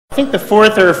I think the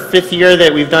fourth or fifth year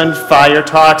that we've done Fire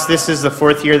Talks. This is the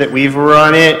fourth year that we've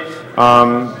run it.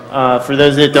 For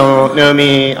those that don't know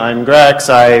me, I'm Grex.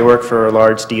 I work for a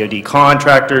large DoD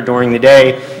contractor during the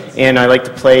day, and I like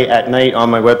to play at night on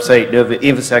my website,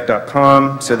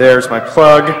 novainfosec.com. So there's my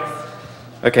plug.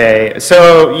 Okay,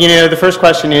 so, the first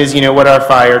question is, what are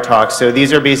Fire Talks? So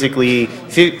these are basically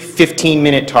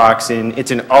 15-minute talks, and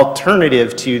it's an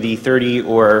alternative to the 30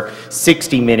 or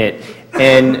 60-minute.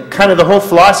 And kind of the whole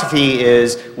philosophy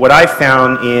is what I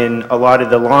found in a lot of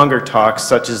the longer talks,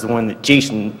 such as the one that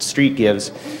Jason Street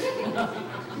gives.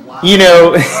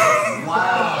 Wow.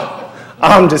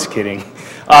 I'm just kidding.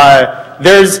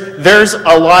 There's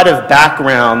a lot of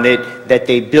background that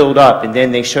they build up, and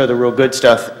then they show the real good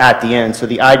stuff at the end. So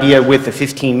the idea with the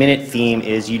 15-minute theme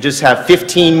is you just have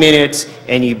 15 minutes,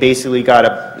 and you basically got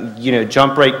to,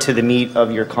 jump right to the meat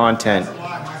of your content.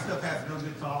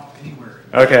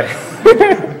 Okay.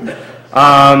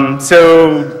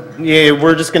 So yeah,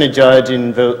 we're just going to judge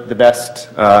and vote the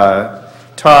best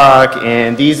talk,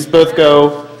 and these both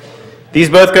go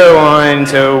on.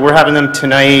 So we're having them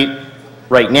tonight,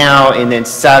 right now, and then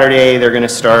Saturday they're going to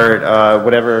start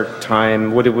whatever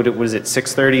time. What is it?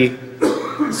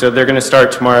 6:30. So they're going to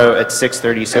start tomorrow at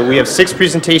 6:30. So we have 6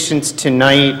 presentations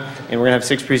tonight, and we're going to have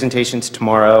 6 presentations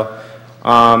tomorrow.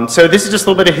 So this is just a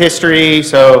little bit of history.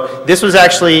 So this was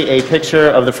actually a picture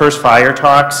of the first Fire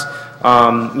Talks.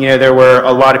 There were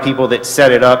a lot of people that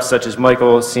set it up, such as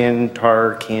Michael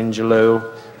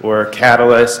Santarcangelo or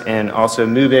Catalyst, and also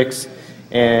Mubix.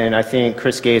 And I think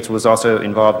Chris Gates was also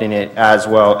involved in it as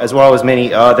well as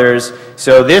many others.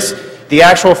 So the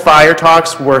actual Fire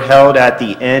Talks were held at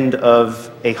the end of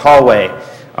a hallway.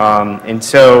 And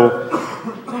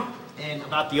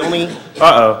about the only,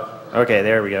 okay,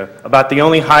 there we go. About the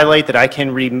only highlight that I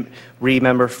can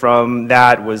remember from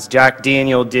that was Jack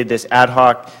Daniel did this ad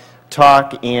hoc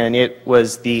talk, and it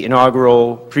was the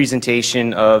inaugural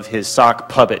presentation of his sock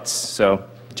puppets. So,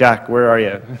 Jack, where are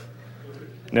you?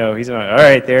 No, he's not. All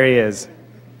right, there he is.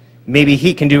 Maybe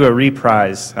he can do a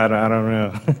reprise. I don't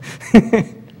know.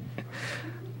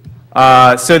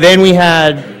 So then we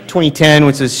had 2010,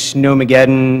 which is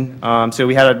Shmoocon. So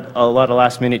we had a lot of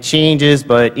last-minute changes,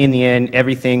 but in the end,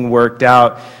 everything worked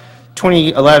out.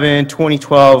 2011,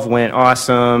 2012 went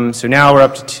awesome. So now we're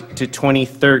up to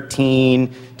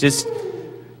 2013. Just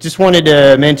wanted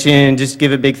to mention, just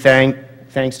give a big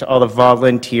thanks to all the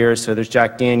volunteers. So there's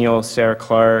Jack Daniel, Sarah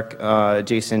Clark,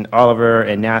 Jason Oliver,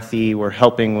 and Nathy were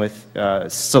helping with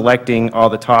selecting all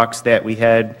the talks that we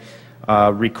had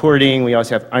recording. We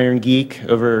also have Iron Geek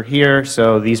over here.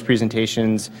 So these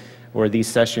presentations or these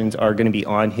sessions are going to be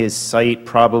on his site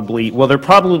probably. Well, they're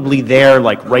probably there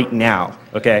like right now.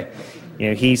 Okay,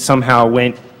 he somehow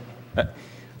went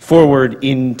forward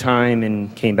in time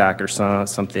and came back or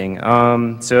something.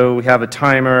 So we have a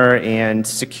timer and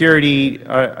security.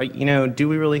 Do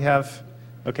we really have?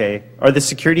 Okay, are the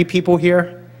security people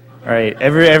here? All right,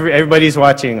 everybody's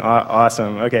watching.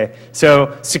 Awesome. Okay,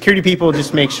 so security people,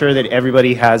 just make sure that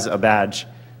everybody has a badge.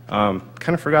 Kind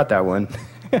of forgot that one.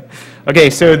 Okay,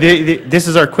 so this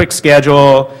is our quick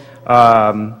schedule.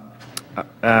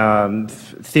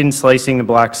 Thin slicing the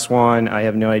black swan. I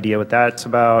have no idea what that's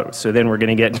about. So then we're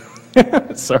going to get.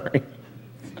 Sorry.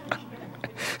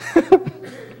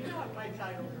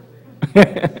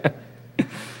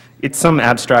 It's some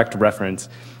abstract reference.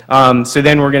 So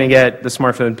then we're going to get the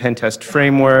smartphone pen test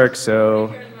framework.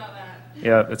 So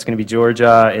yeah, that's going to be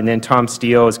Georgia. And then Tom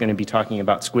Steele is going to be talking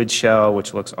about Squid Shell,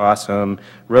 which looks awesome.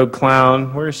 Rogue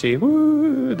Clown, where is she?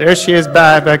 Woo, there she is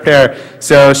back there.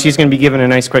 So she's going to be giving a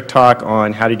nice quick talk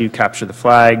on how to do capture the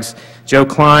flags. Joe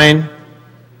Klein.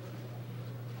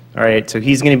 All right, so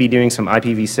he's going to be doing some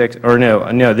IPv6. Or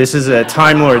no, this is a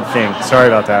Time Lord thing. Sorry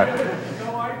about that.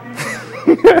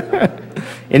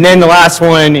 And then the last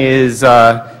one is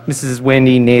Mrs.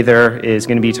 Wendy Nather is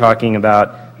going to be talking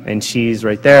about, and she's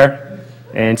right there.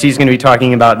 And she's going to be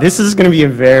talking about, this is going to be a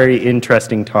very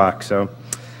interesting talk. So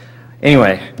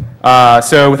anyway,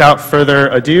 so without further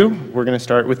ado, we're going to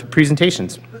start with the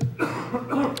presentations.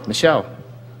 Michelle.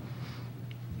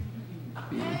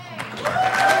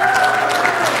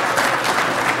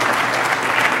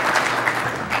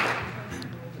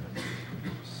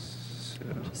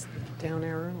 Just down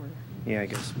arrow? Or? Yeah, I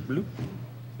guess. Bloop.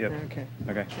 Yep. Okay.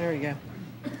 Okay. There we go.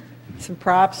 Some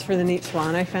props for the neat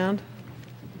swan I found.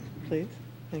 Please.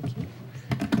 Thank you.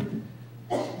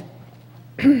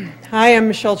 Hi, I'm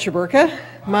Michelle Chaburka.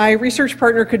 My research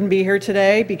partner couldn't be here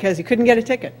today because he couldn't get a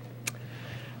ticket.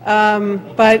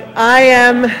 But I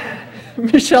am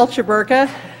Michelle Chaburka.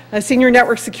 a senior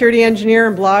network security engineer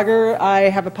and blogger. I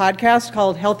have a podcast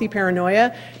called Healthy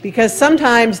Paranoia because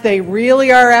sometimes they really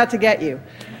are out to get you.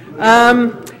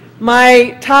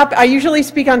 I usually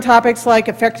speak on topics like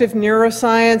effective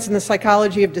neuroscience and the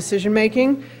psychology of decision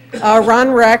making.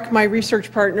 Ron Reck, my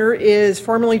research partner, is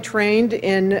formally trained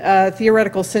in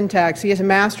theoretical syntax. He has a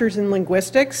master's in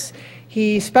linguistics.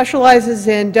 He specializes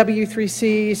in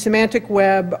W3C, semantic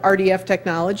web, RDF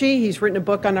technology. He's written a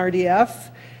book on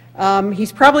RDF.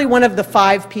 He's probably one of the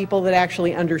 5 people that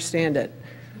actually understand it.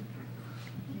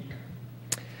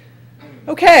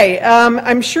 Okay,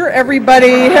 I'm sure everybody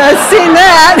has seen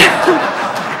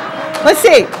that. Let's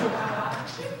see.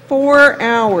 4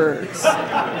 hours.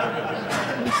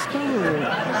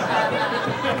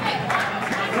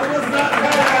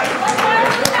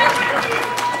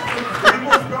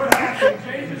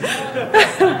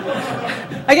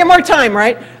 I get more time,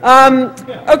 right?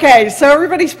 Okay, so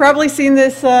everybody's probably seen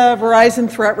this Verizon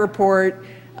threat report.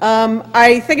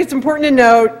 I think it's important to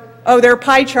note, there are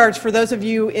pie charts for those of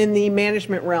you in the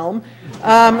management realm.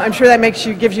 I'm sure that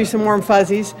gives you some warm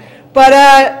fuzzies. But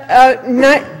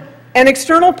an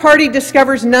external party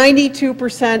discovers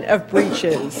 92% of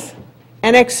breaches.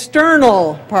 An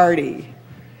external party.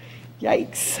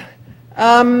 Yikes.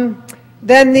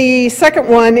 Then the second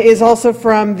one is also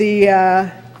from the,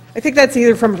 I think that's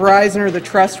either from Verizon or the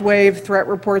TrustWave threat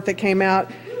report that came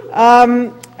out.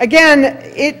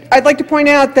 Again, I'd like to point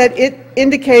out that it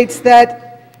indicates that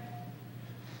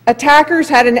attackers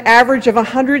had an average of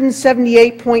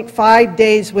 178.5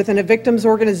 days within a victim's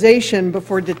organization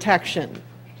before detection.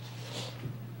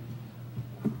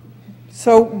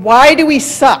 So why do we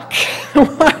suck?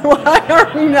 Why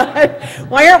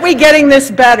aren't we getting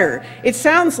this better? It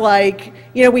sounds like,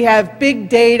 we have big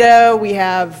data, we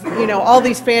have, all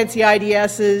these fancy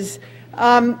IDSs.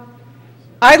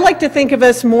 I'd like to think of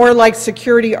us more like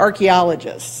security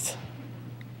archaeologists.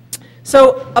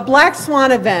 So a black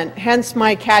swan event, hence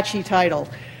my catchy title.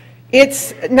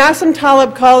 Nassim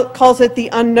Taleb calls it the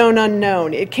unknown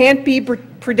unknown. It can't be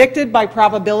predicted by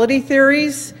probability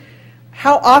theories.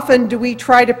 How often do we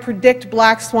try to predict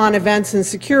black swan events in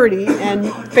security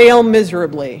and fail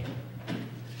miserably?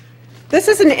 This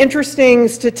is an interesting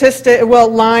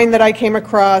line that I came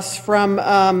across from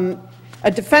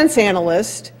a defense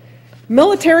analyst.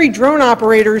 Military drone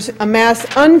operators amass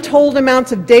untold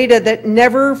amounts of data that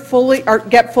never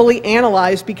get fully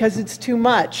analyzed because it's too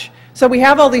much. So we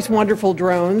have all these wonderful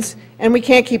drones, and we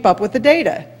can't keep up with the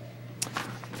data.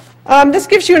 This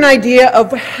gives you an idea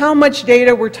of how much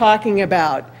data we're talking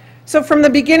about. So from the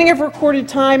beginning of recorded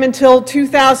time until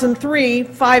 2003,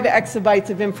 5 exabytes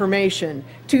of information.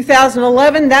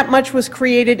 2011, that much was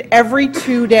created every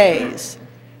 2 days.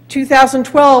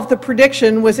 2012, the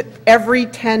prediction was every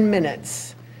 10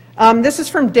 minutes. This is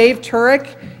from Dave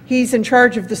Turek. He's in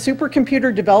charge of the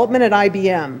supercomputer development at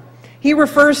IBM. He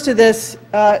refers to this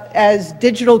as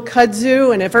digital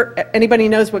kudzu, and if anybody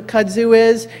knows what kudzu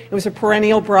is, it was a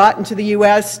perennial brought into the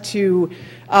US to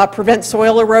prevent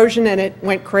soil erosion, and it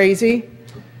went crazy.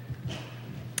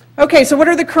 Okay, so what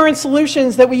are the current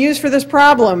solutions that we use for this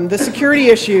problem? The security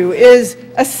issue is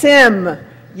a SIM.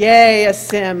 Yay, a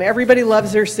SIM. Everybody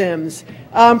loves their SIMs.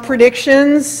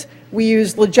 Predictions, we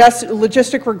use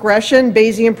logistic regression,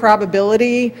 Bayesian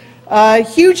probability,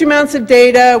 huge amounts of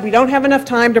data. We don't have enough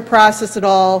time to process it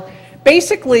all.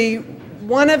 Basically,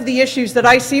 one of the issues that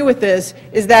I see with this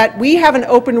is that we have an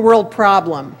open world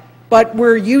problem, but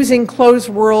we're using closed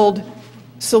world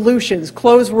solutions,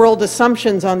 closed world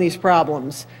assumptions on these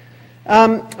problems.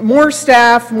 More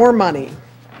staff, more money.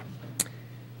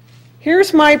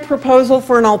 Here's my proposal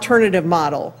for an alternative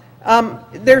model.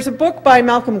 There's a book by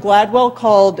Malcolm Gladwell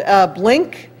called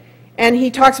Blink, and he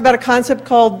talks about a concept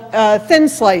called thin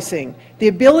slicing, the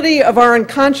ability of our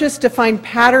unconscious to find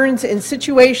patterns in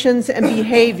situations and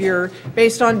behavior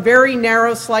based on very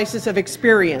narrow slices of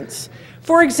experience.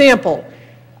 For example,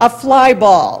 a fly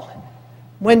ball.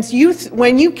 When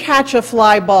you catch a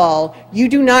fly ball, you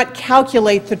do not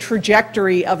calculate the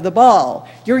trajectory of the ball.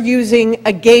 You're using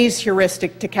a gaze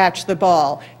heuristic to catch the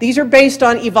ball. These are based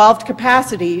on evolved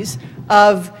capacities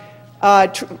of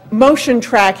motion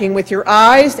tracking with your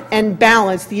eyes and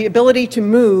balance, the ability to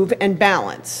move and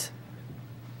balance.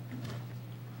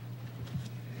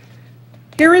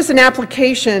 Here is an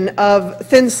application of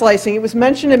thin slicing. It was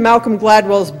mentioned in Malcolm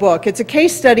Gladwell's book. It's a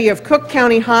case study of Cook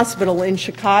County Hospital in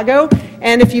Chicago,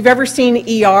 and if you've ever seen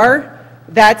ER,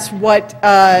 that's what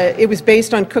it was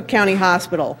based on. Cook County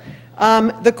Hospital.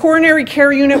 The coronary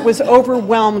care unit was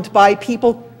overwhelmed by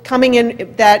people coming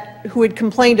in who had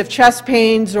complained of chest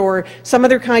pains or some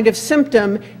other kind of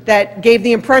symptom that gave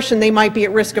the impression they might be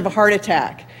at risk of a heart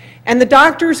attack. And the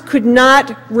doctors could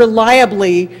not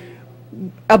reliably,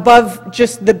 above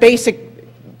just the basic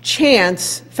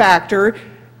chance factor,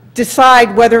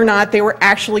 decide whether or not they were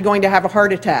actually going to have a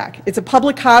heart attack. It's a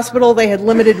public hospital, they had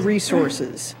limited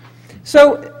resources.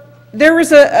 So there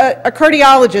was a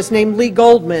cardiologist named Lee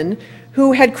Goldman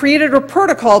who had created a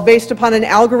protocol based upon an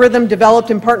algorithm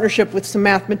developed in partnership with some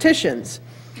mathematicians.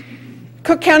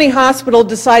 Cook County Hospital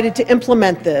decided to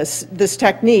implement this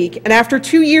technique, and after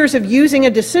 2 years of using a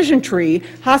decision tree,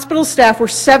 hospital staff were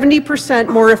 70%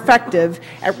 more effective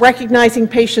at recognizing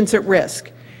patients at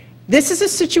risk. This is a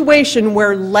situation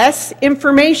where less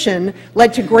information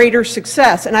led to greater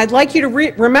success, and I'd like you to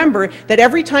remember that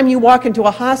every time you walk into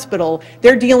a hospital,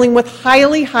 they're dealing with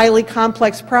highly, highly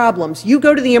complex problems. You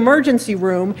go to the emergency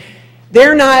room,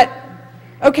 they're not,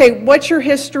 okay, what's your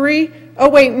history? Oh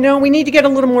wait, no, we need to get a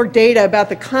little more data about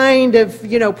the kind of,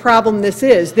 problem this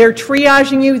is. They're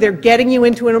triaging you, they're getting you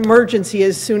into an emergency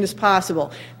as soon as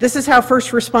possible. This is how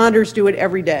first responders do it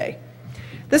every day.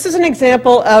 This is an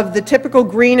example of the typical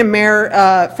green and mare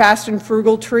fast and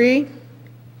frugal tree.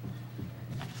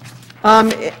 On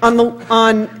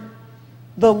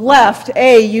the left,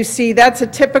 A, you see that's a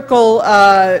typical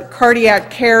cardiac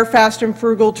care fast and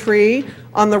frugal tree.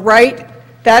 On the right,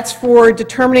 that's for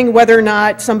determining whether or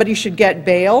not somebody should get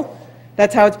bail.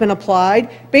 That's how it's been applied.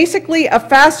 Basically, a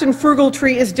fast and frugal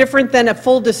tree is different than a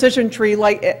full decision tree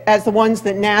as the ones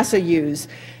that NASA use.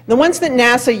 The ones that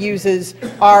NASA uses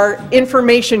are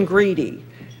information greedy.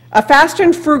 A fast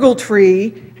and frugal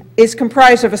tree is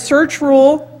comprised of a search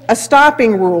rule, a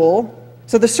stopping rule.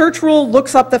 So the search rule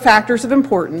looks up the factors of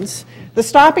importance. The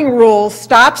stopping rule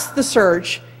stops the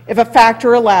search if a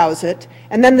factor allows it.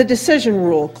 And then the decision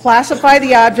rule, classify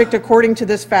the object according to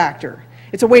this factor.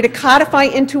 It's a way to codify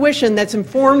intuition that's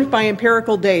informed by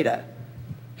empirical data.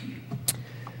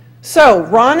 So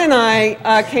Ron and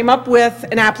I came up with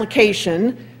an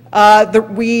application.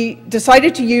 We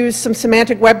decided to use some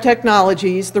semantic web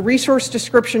technologies, the resource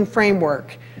description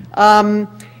framework.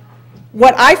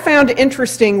 What I found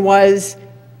interesting was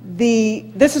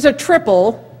this is a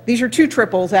triple. These are two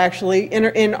triples actually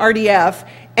in RDF,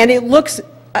 and it looks,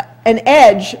 an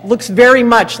edge looks very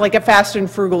much like a fast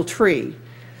and frugal tree.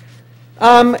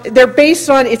 They're based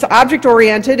on, it's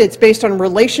object-oriented, it's based on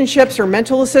relationships or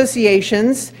mental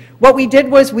associations. What we did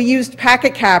was we used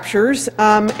packet captures,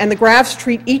 and the graphs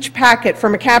treat each packet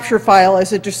from a capture file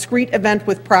as a discrete event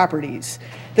with properties.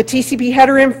 The TCP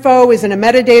header info is in a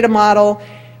metadata model.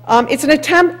 It's an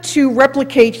attempt to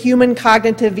replicate human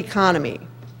cognitive economy.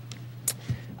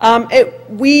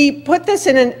 We put this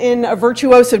in a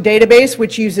Virtuoso database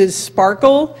which uses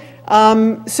Sparkle.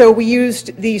 So we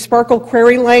used the Sparkle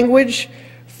query language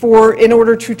in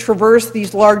order to traverse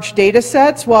these large data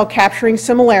sets while capturing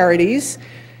similarities.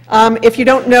 If you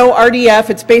don't know RDF,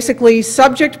 it's basically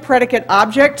subject, predicate,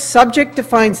 object. Subject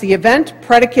defines the event,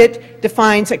 predicate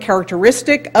defines a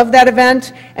characteristic of that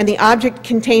event, and the object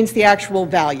contains the actual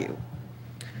value.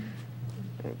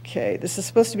 Okay, this is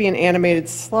supposed to be an animated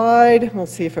slide. We'll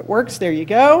see if it works. There you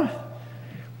go.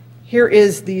 Here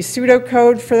is the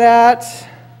pseudocode for that.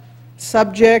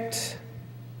 Subject,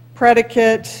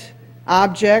 predicate,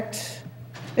 object.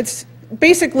 It's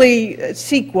basically a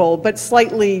SQL, but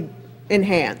slightly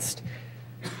enhanced.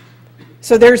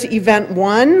 So there's event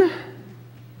 1.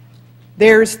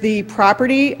 There's the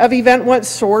property of event 1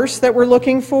 source that we're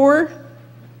looking for,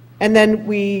 and then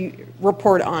we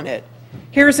report on it.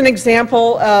 Here's an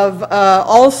example of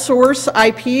all source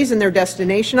IPs and their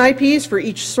destination IPs. For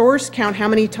each source, count how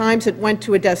many times it went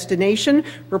to a destination,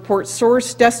 report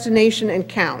source, destination, and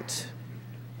count.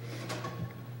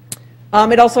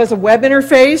 It also has a web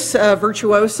interface,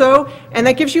 Virtuoso, and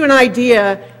that gives you an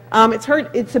idea.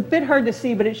 It's a bit hard to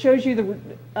see, but it shows you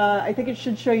I think it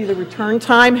should show you the return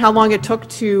time, how long it took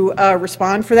to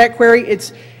respond for that query.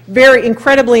 It's very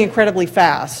incredibly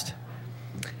fast.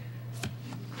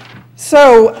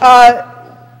 So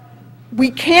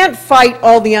we can't fight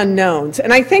all the unknowns,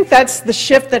 and I think that's the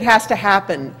shift that has to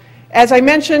happen. As I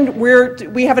mentioned,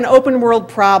 we have an open world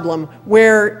problem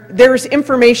where there's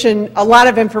information, a lot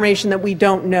of information that we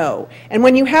don't know. And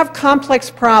when you have complex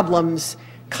problems,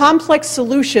 complex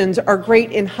solutions are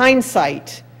great in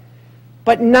hindsight,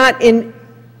 but not in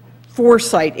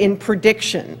foresight, in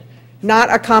prediction,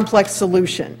 not a complex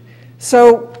solution.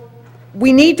 So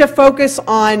we need to focus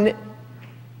on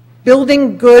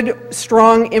building good,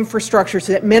 strong infrastructures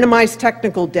that minimize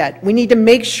technical debt. We need to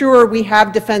make sure we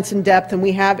have defense in depth and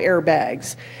we have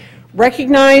airbags.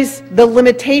 Recognize the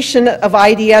limitation of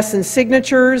IDS and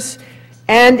signatures,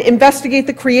 and investigate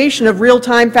the creation of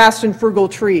real-time fast and frugal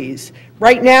trees.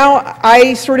 Right now,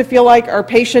 I sort of feel like our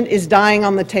patient is dying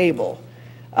on the table.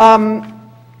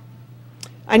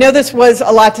 I know this was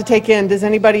a lot to take in. Does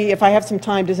anybody, if I have some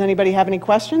time, does anybody have any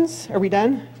questions? Are we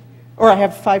done? Or I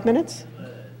have 5 minutes?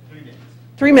 3 minutes.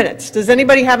 3 minutes. Does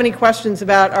anybody have any questions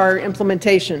about our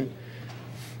implementation?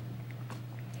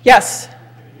 Yes?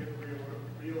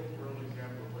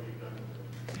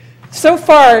 So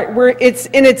far, it's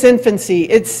in its infancy.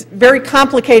 It's very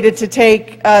complicated to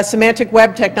take semantic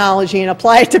web technology and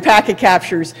apply it to packet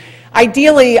captures.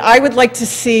 Ideally, I would like to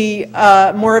see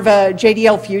more of a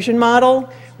JDL fusion model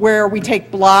where we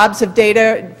take blobs of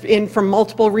data in from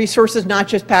multiple resources, not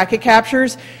just packet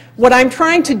captures. What I'm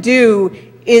trying to do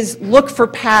is look for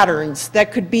patterns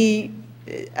that could be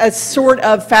a sort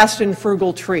of fast and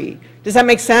frugal tree. Does that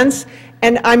make sense?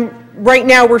 And right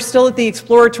now, we're still at the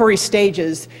exploratory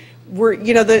stages.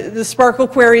 The Sparkle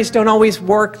queries don't always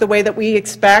work the way that we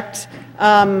expect,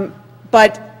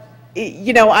 but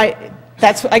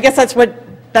I guess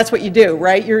that's what you do,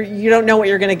 right? You don't know what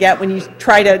you're going to get when you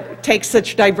try to take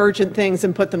such divergent things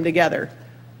and put them together.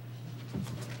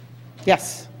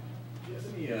 Yes?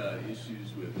 Do you have any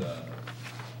issues with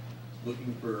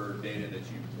looking for data that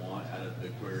you want out of the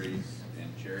queries and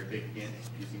cherry picking it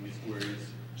using these queries?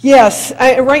 Yes.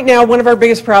 Right now, one of our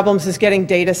biggest problems is getting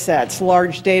data sets,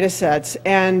 large data sets,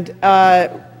 and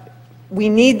we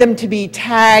need them to be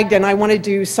tagged, and I want to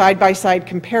do side-by-side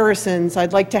comparisons.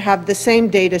 I'd like to have the same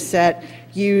data set,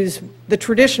 use the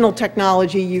traditional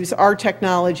technology, use our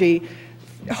technology,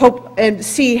 hope and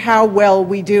see how well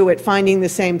we do at finding the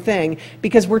same thing,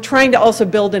 because we're trying to also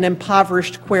build an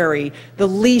impoverished query, the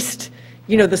least,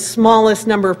 the smallest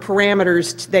number of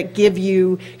parameters that give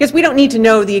you, because we don't need to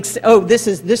know this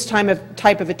is this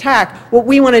type of attack. What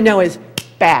we want to know is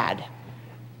bad.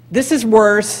 This is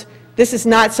worse. This is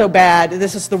not so bad,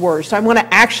 this is the worst. I want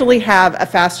to actually have a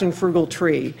fast and frugal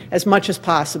tree as much as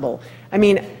possible. I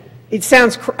mean, it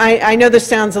sounds, I know this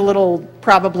sounds a little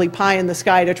probably pie in the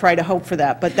sky to try to hope for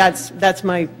that, but that's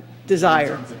my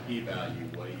desire. In terms of p-value,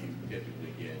 what do you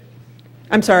typically get?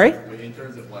 I'm sorry? In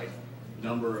terms of like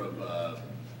number of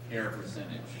error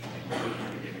percentage in a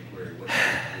given query, what's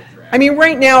your I mean,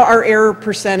 right now our error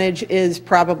percentage is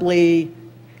probably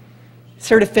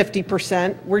sort of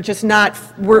 50%. We're just not,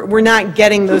 we're not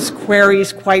getting those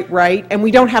queries quite right, and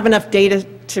we don't have enough data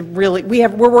to really,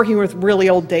 we're working with really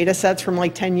old data sets from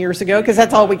like 10 years ago, because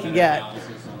that's all we could get.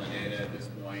 Meta-analysis on the data at this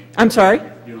point? I'm sorry?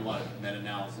 Doing a lot of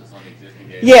meta-analysis on the existing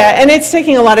data? Yeah, and it's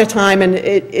taking a lot of time,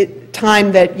 and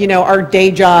time that, our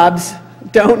day jobs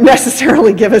don't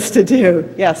necessarily give us to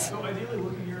do. Yes? So ideally,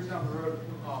 looking years down the road,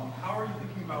 how are you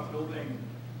thinking about building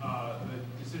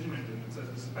the decision engine that says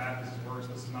this is bad, this is worse,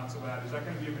 this is not so bad? Is that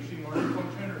going to be a machine learning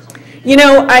function or something?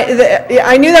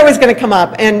 I knew that was going to come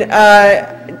up, and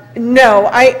no,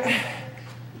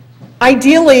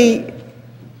 ideally,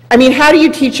 how do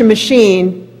you teach a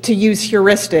machine to use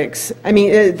heuristics?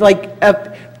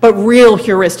 But real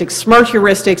heuristics, smart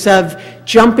heuristics of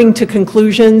jumping to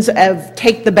conclusions, of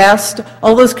take the best,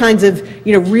 all those kinds of,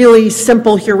 really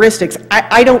simple heuristics.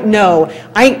 I don't know.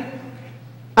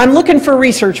 I'm looking for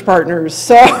research partners,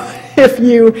 so if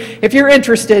you're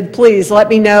interested, please let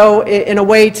me know in a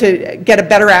way to get a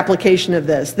better application of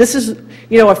this. This is,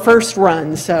 a first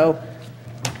run, so.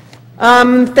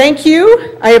 Thank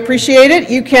you. I appreciate it.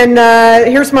 You can,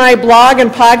 here's my blog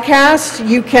and podcast.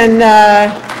 You can,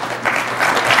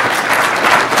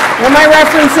 my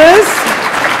references.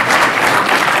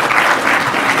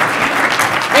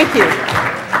 Thank you.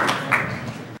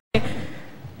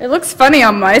 It looks funny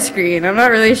on my screen. I'm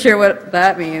not really sure what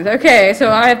that means. Okay, so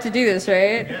I have to do this,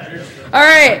 right? All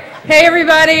right. Hey,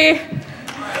 everybody.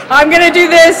 I'm going to do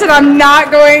this, and I'm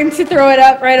not going to throw it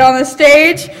up right on the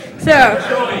stage. So.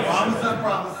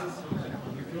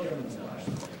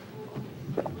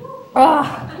 Oh,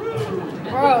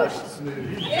 gross. All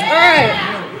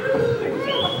right.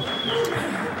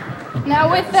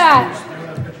 Now with that,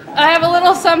 I have a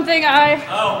little something I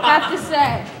have to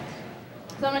say.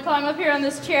 So I'm going to climb up here on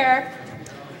this chair.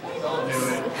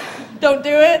 Don't do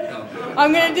it?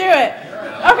 I'm going to do it.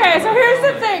 Okay, so here's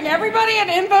the thing. Everybody at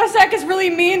InfoSec is really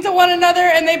mean to one another,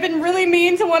 and they've been really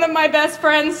mean to one of my best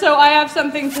friends, so I have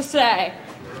something to say.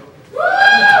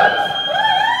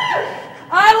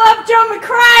 I love Joe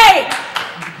McCrae!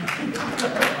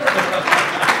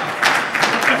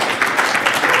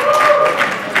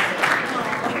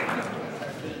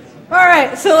 All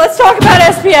right, so let's talk about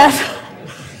SPF.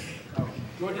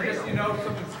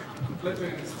 Something's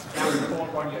flipping down the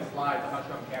corner on your slides. I'm not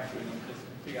sure I'm capturing them. Just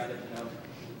figure out that you know.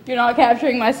 You're not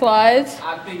capturing my slides?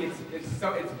 I think it's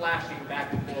flashing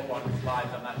back and forth on the slides.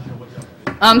 I'm not sure what's up.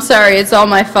 I'm sorry, it's all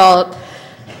my fault.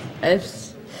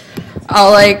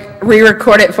 I'll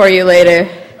re-record it for you later.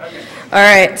 Okay. All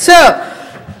right, so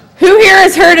Who here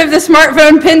has heard of the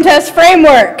smartphone pen test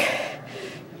framework?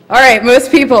 All right, most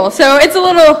people. So it's a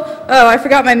little, oh, I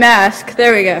forgot my mask.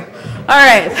 There we go. All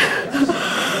right.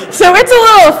 So it's a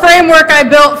little framework I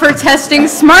built for testing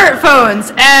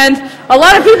smartphones, and a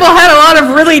lot of people had a lot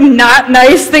of really not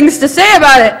nice things to say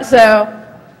about it. So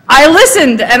I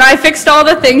listened, and I fixed all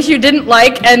the things you didn't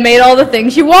like and made all the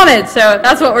things you wanted. So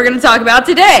that's what we're going to talk about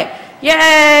today.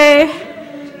 Yay!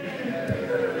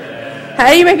 How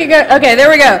do you make it go? Okay,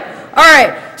 there we go. All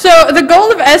right, so the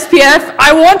goal of SPF,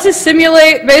 I want to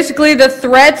simulate basically the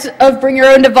threat of bring your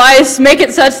own device, make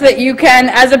it such that you can,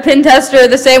 as a pen tester,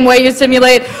 the same way you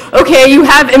simulate, okay, you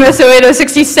have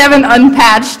MSO8067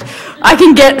 unpatched, I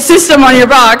can get system on your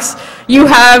box. You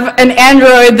have an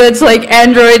Android that's like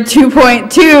Android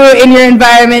 2.2 in your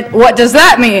environment. What does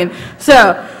that mean?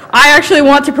 So I actually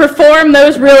want to perform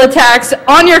those real attacks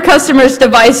on your customers'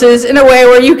 devices in a way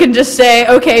where you can just say,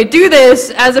 okay, do this,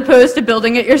 as opposed to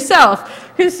building it yourself.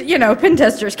 Because, you know, pen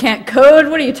testers can't code.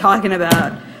 What are you talking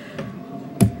about?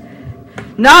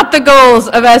 Not the goals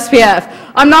of SPF.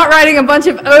 I'm not writing a bunch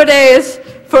of ODAs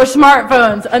for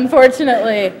smartphones,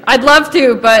 unfortunately. I'd love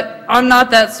to, but I'm not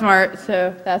that smart,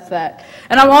 so that's that.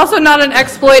 And I'm also not an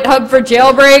exploit hub for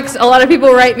jailbreaks. A lot of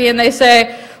people write me and they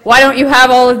say, why don't you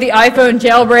have all of the iPhone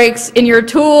jailbreaks in your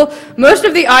tool? Most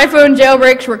of the iPhone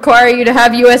jailbreaks require you to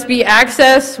have USB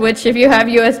access, which if you have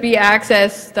USB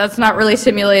access, that's not really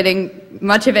simulating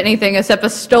much of anything except a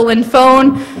stolen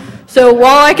phone. So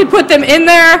while I could put them in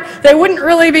there, they wouldn't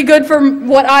really be good for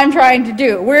what I'm trying to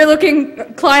do. We're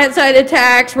looking client-side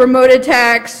attacks, remote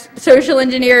attacks, social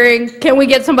engineering. Can we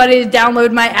get somebody to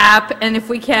download my app? And if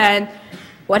we can,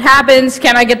 what happens?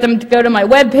 Can I get them to go to my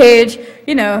web page?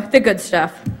 You know, the good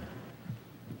stuff.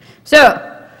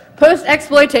 So,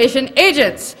 post-exploitation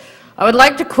agents. I would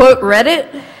like to quote Reddit.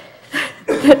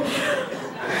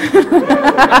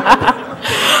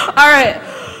 All right.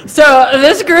 So,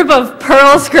 this group of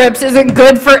Perl scripts isn't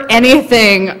good for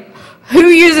anything. Who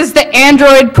uses the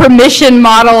Android permission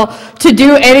model to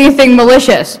do anything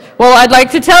malicious? Well, I'd like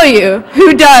to tell you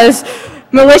who does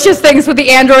malicious things with the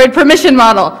Android permission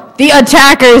model. The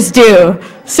attackers do.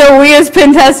 So we as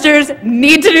pen testers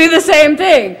need to do the same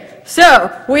thing.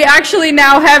 So we actually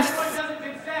now have... Android doesn't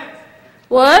consent.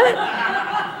 What?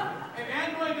 If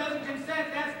Android doesn't consent,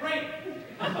 that's rape.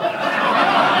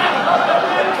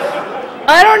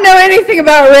 I don't know anything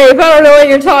about rape. I don't know what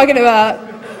you're talking about.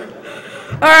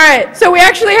 All right, so we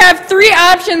actually have 3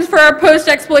 options for our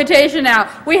post-exploitation now.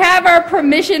 We have our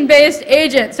permission-based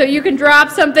agent, so you can drop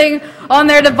something on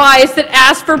their device that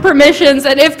asks for permissions,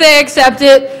 and if they accept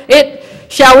it, it,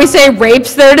 shall we say,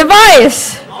 rapes their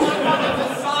device.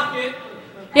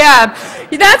 Yeah,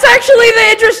 that's actually the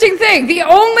interesting thing. The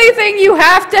only thing you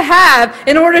have to have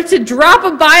in order to drop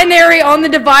a binary on the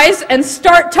device and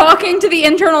start talking to the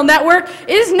internal network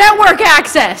is network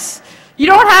access. You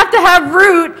don't have to have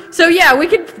root, so yeah, we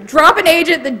could drop an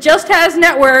agent that just has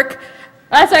network.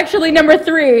 That's actually number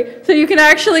 3. So you can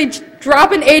actually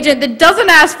drop an agent that doesn't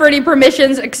ask for any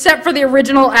permissions except for the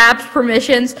original app's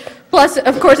permissions. Plus,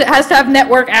 of course, it has to have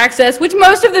network access, which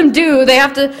most of them do. They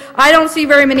have to, I don't see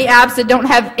very many apps that don't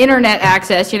have internet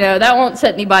access, you know, that won't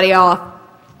set anybody off.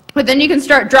 But then you can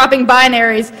start dropping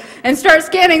binaries and start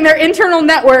scanning their internal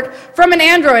network from an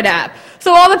Android app.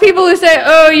 So all the people who say,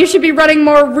 oh, you should be running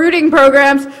more rooting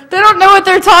programs, they don't know what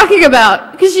they're talking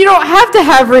about, because you don't have to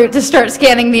have root to start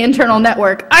scanning the internal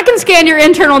network. I can scan your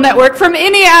internal network from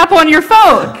any app on your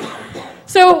phone.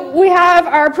 So we have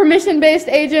our permission-based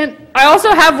agent. I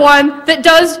also have one that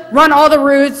does run all the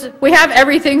roots. We have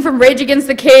everything from Rage Against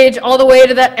the Cage all the way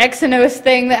to that Exynos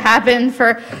thing that happened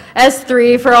for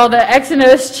S3, for all the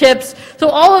Exynos chips. So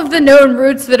all of the known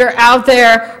roots that are out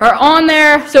there are on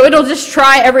there. So it'll just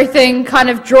try everything kind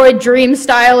of Droid Dream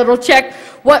style. It'll check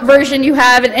what version you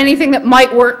have and anything that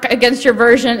might work against your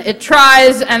version. It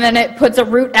tries, and then it puts a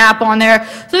root app on there.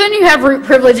 So then you have root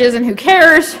privileges, and who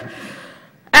cares?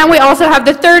 And we also have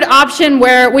the third option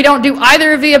where we don't do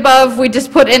either of the above. We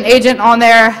just put an agent on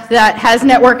there that has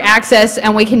network access,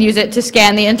 and we can use it to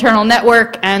scan the internal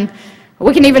network, and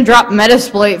we can even drop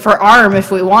Metasploit for ARM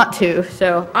if we want to.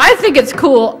 So I think it's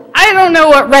cool. I don't know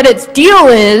what Reddit's deal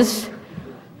is.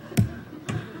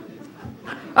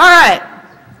 All right,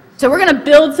 so we're going to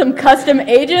build some custom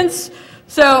agents.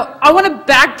 So I want to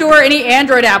backdoor any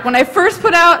Android app. When I first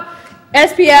put out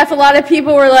SPF, a lot of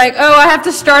people were like, oh, I have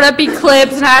to start up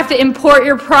Eclipse, and I have to import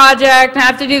your project, and I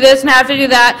have to do this, and I have to do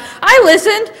that. I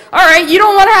listened. All right, you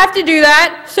don't want to have to do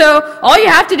that. So all you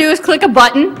have to do is click a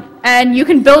button, and you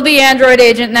can build the Android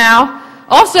agent now.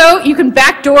 Also, you can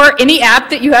backdoor any app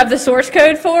that you have the source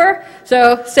code for.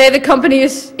 So say the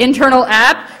company's internal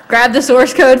app, grab the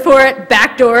source code for it,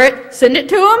 backdoor it, send it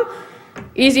to them.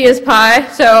 Easy as pie.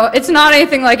 So it's not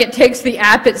anything like it takes the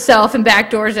app itself and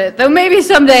backdoors it, though maybe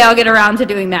someday I'll get around to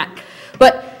doing that.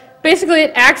 But basically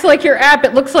it acts like your app,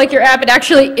 it looks like your app, it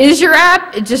actually is your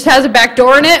app, it just has a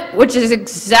backdoor in it, which is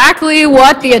exactly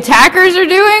what the attackers are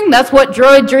doing. That's what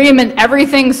Droid Dream and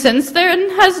everything since then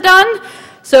has done.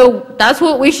 So that's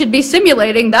what we should be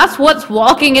simulating. That's what's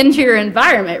walking into your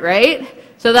environment, right?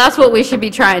 So that's what we should be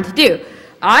trying to do,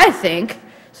 I think.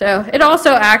 So it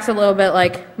also acts a little bit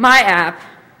like my app.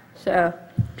 So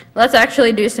let's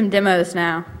actually do some demos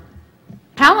now.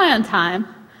 How am I on time?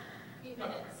 8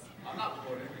 minutes. I'm not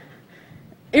recording.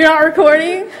 You're not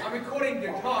recording? I'm recording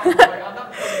your talk, but I'm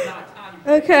not recording time.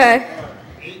 Okay.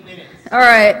 8 minutes. All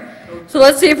right. So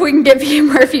let's see if we can get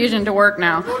VMware Fusion to work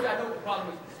now. I know the problem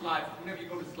with the slide. Whenever you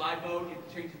go to slide mode,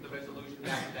 it changes the resolution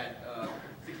back to that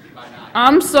 16 by 9.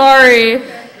 I'm sorry. You're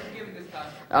giving this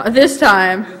time. This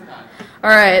time. This time. All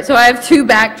right. So I have 2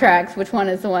 backtracks. Which one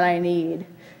is the one I need?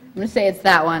 I'm going to say it's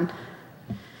that one.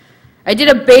 I did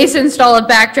a base install of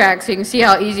backtrack so you can see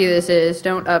how easy this is.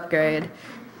 Don't upgrade.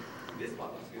 This one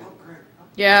looks good.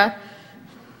 Yeah.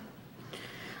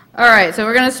 All right, so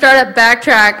we're going to start up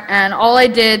backtrack, and all I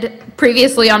did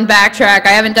previously on backtrack, I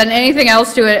haven't done anything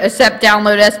else to it except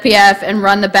download SPF and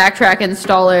run the backtrack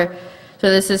installer. So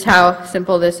this is how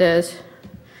simple this is.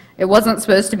 It wasn't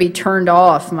supposed to be turned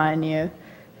off, mind you,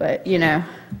 but you know,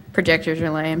 projectors are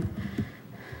lame.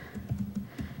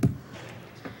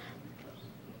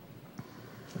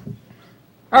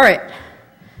 All right,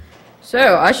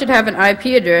 so I should have an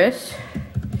IP address.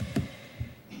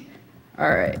 All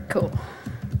right, cool.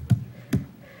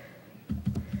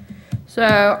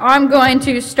 So I'm going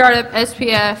to start up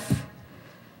SPF,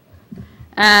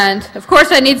 and of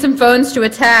course I need some phones to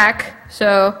attack,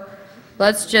 so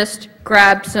let's just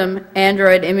grab some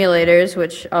Android emulators,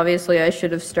 which obviously I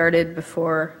should have started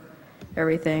before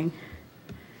everything.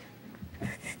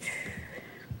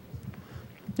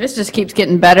 This just keeps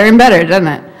getting better and better, doesn't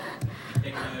it?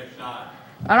 Take another shot.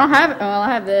 I don't have, well,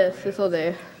 I have this. This will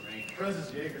do.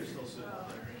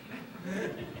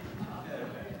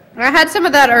 I had some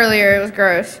of that earlier. It was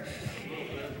gross.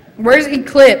 Where's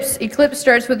Eclipse? Eclipse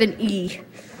starts with an E.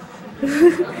 There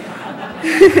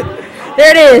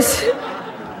it is.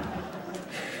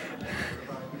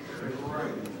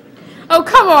 Oh,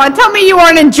 come on. Tell me you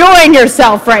aren't enjoying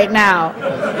yourself right now.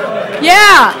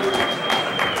 Yeah.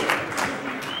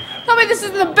 Tell me this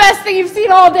is the best thing you've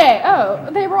seen all day. Oh,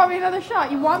 they brought me another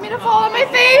shot. You want me to fall on my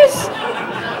face?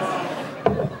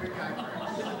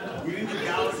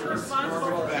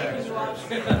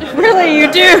 Really, you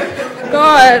do?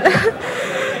 God.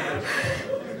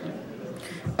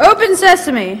 Open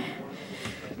Sesame.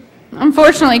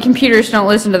 Unfortunately, computers don't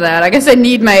listen to that. I guess I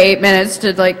need my 8 minutes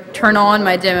to, like, turn on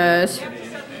my demos.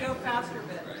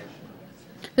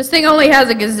 This thing only has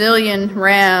a gazillion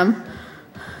RAM.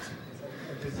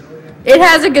 It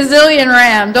has a gazillion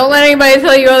RAM. Don't let anybody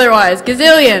tell you otherwise.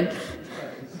 Gazillion.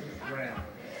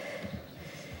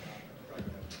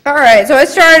 All right, so I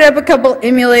started up a couple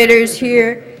emulators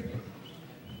here.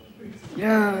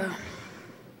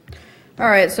 All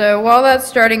right, so while that's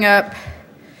starting up,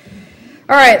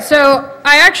 all right, so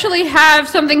I actually have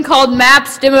something called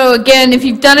Maps Demo. Again, if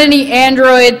you've done any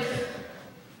Android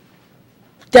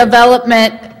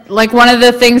development, like one of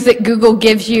the things that Google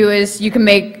gives you is you can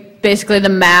make basically the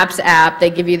Maps app.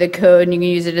 They give you the code and you can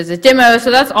use it as a demo.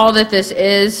 So that's all that this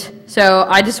is. So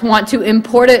I just want to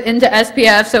import it into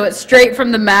SPF so it's straight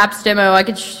from the Maps demo. I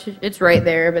could it's right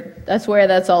there, but that's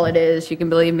all it is. You can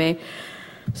believe me.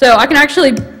 So I can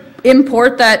actually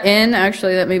import that in.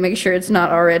 Actually, let me make sure it's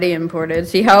not already imported.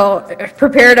 See how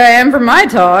prepared I am for my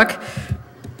talk.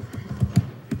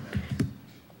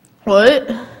 What?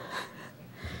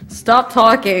 Stop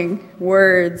talking.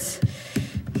 Words.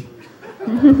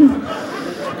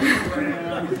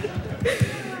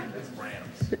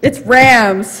 It's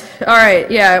RAMs. All right,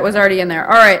 yeah, it was already in there.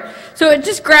 All right, so it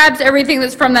just grabs everything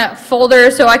that's from that folder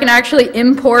so I can actually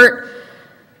import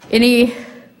any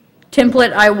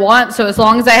template I want. So as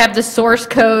long as I have the source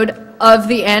code of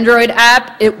the Android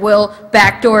app, it will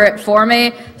backdoor it for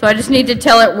me. So I just need to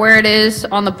tell it where it is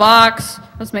on the box.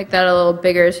 Let's make that a little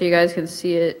bigger so you guys can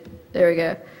see it. There we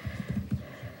go.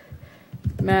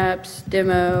 Maps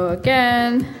demo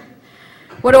again.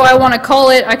 What do I want to call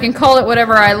it? I can call it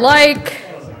whatever I like.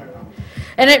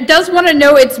 And it does want to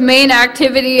know its main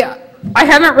activity. I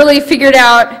haven't really figured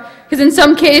out, because in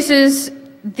some cases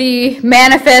the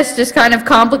manifest is kind of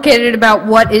complicated about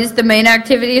what is the main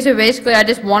activity. So basically I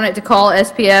just want it to call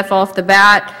SPF off the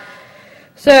bat.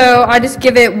 So I just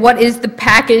give it what is the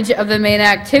package of the main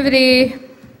activity.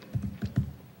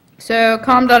 So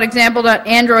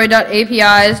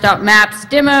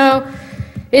com.example.android.apis.maps.demo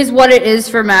is what it is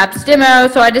for maps demo.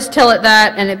 So I just tell it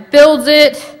that and it builds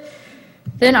it.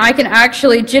 Then I can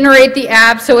actually generate the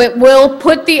app, so it will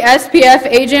put the SPF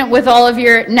agent with all of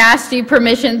your nasty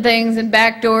permission things and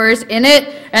backdoors in it,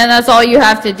 and that's all you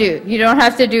have to do. You don't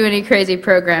have to do any crazy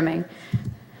programming.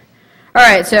 All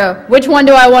right, so which one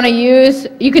do I want to use?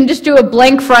 You can just do a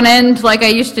blank front end like I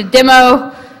used to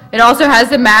demo. It also has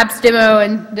the maps demo,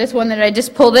 and this one that I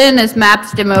just pulled in is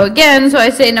maps demo again, so I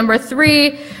say number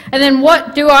 3. And then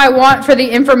what do I want for the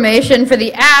information for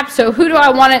the app? So who do I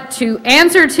want it to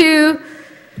answer to?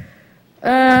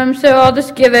 So I'll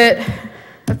just give it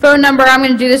a phone number. I'm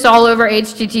going to do this all over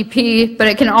HTTP, but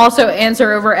it can also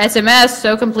answer over SMS,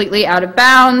 so completely out of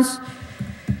bounds.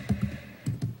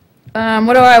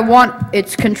 What do I want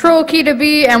its control key to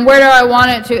be, and where do I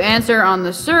want it to answer on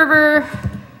the server?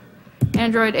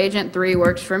 Android Agent 3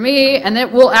 works for me, and it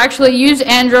will actually use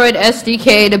Android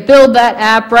SDK to build that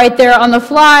app right there on the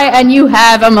fly, and you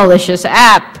have a malicious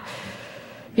app.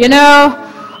 You know,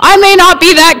 I may not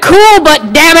be that cool,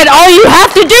 but damn it, all you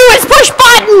have to do is push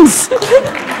buttons!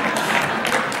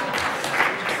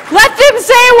 Let them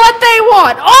say what they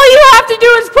want. All you have to do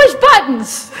is push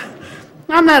buttons.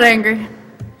 I'm not angry.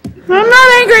 I'm not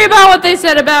angry about what they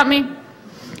said about me.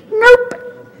 Nope.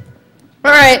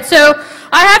 All right, so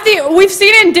we've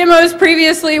seen in demos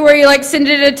previously where you like send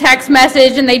it a text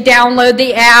message and they download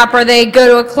the app, or they go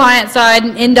to a client side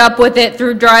and end up with it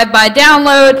through drive-by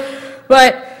download.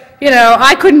 But you know,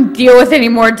 I couldn't deal with any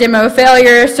more demo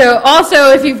failures. So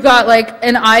also, if you've got like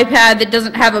an iPad that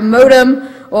doesn't have a modem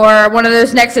or one of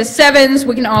those Nexus 7s,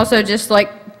 we can also just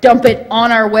like dump it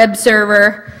on our web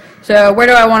server. So where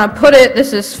do I want to put it?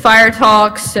 This is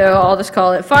FireTalks, so I'll just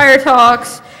call it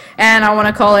FireTalks, and I want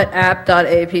to call it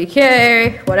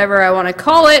app.apk, whatever I want to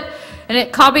call it, and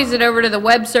it copies it over to the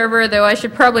web server, though I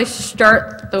should probably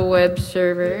start the web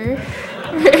server.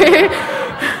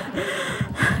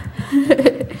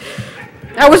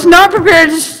 I was not prepared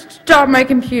to stop my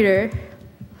computer.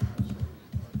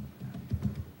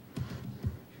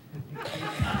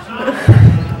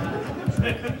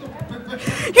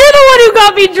 You're the one who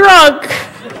got me drunk.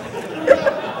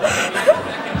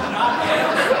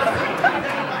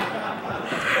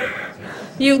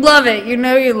 You love it. You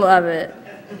know you love it.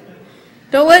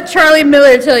 Don't let Charlie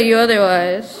Miller tell you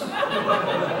otherwise.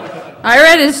 I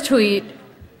read his tweet.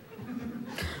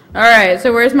 All right,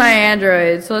 so where's my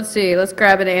Android? So let's see. Let's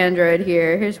grab an Android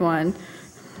here. Here's one.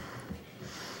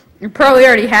 It probably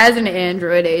already has an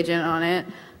Android agent on it.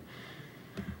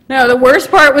 No, the worst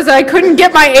part was I couldn't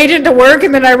get my agent to work,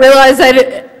 and then I realized that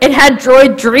it had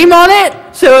Droid Dream on it,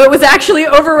 so it was actually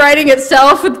overwriting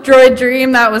itself with Droid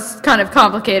Dream. That was kind of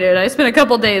complicated. I spent a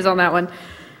couple days on that one.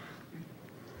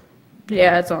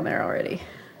 Yeah, it's on there already.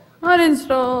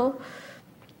 Uninstall.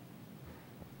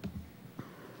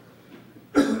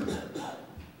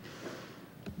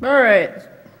 All right,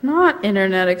 not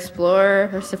Internet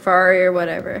Explorer or Safari or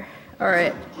whatever. All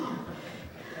right.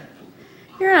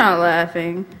 You're not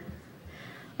laughing.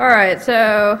 All right,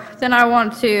 so then I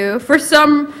want to, for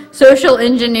some social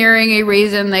engineering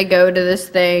reason, they go to this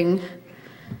thing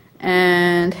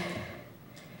and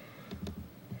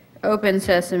open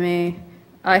Sesame.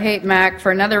 I hate Mac for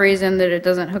another reason, that it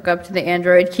doesn't hook up to the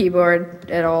Android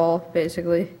keyboard at all,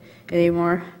 basically,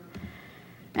 anymore.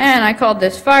 And I called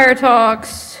this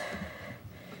FireTalks,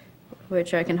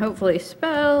 which I can hopefully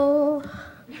spell.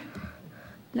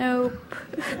 Nope.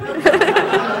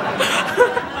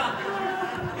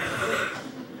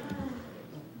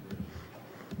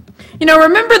 You know,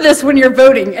 remember this when you're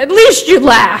voting. At least you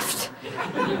laughed.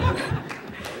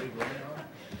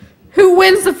 Who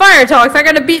wins the FireTalks? I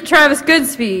gotta beat Travis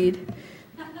Goodspeed.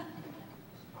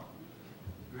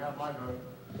 You have my vote.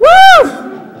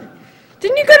 Woo!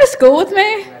 Didn't you go to school with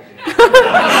me?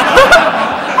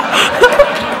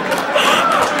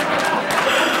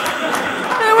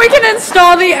 And we can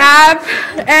install the app,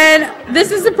 and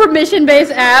this is a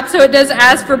permission-based app, so it does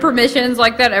ask for permissions.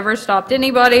 Like that ever stopped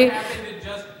anybody.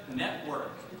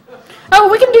 Oh,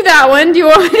 we can do that one. Do you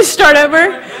want me to start over?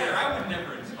 I would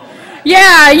never install that.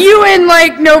 Yeah, you and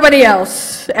like nobody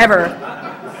else, ever.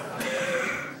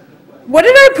 What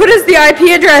did I put as the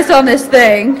IP address on this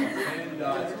thing?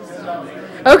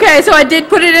 Okay, so I did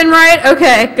put it in right?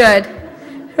 Okay, good.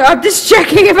 I'm just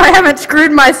checking if I haven't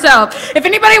screwed myself. If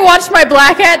anybody watched my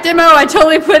Black Hat demo, I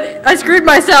screwed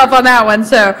myself on that one,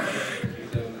 so.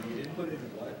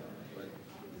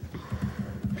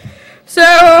 So,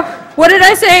 what did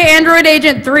I say? Android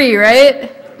Agent 3,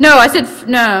 right? No, I said,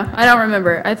 no, I don't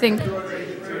remember. I think,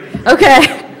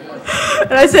 okay.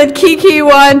 And I said key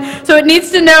one. So it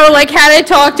needs to know like how to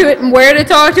talk to it and where to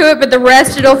talk to it, but the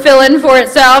rest it'll fill in for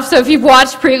itself. So if you've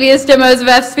watched previous demos of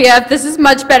SPF, this is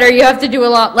much better. You have to do a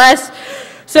lot less.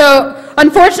 So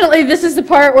unfortunately, this is the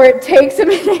part where it takes a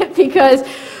minute because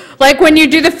like when you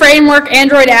do the framework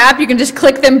Android app, you can just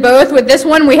click them both. With this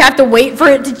one, we have to wait for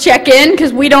it to check in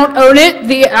because we don't own it.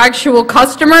 The actual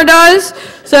customer does.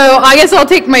 So I guess I'll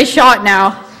take my shot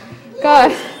now.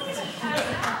 God.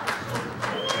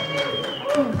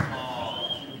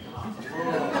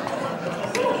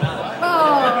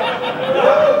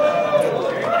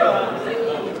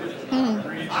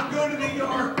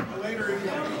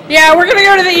 Yeah, we're gonna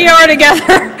go to the ER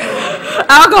together.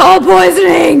 Alcohol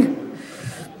poisoning.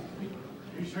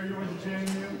 You sure you went to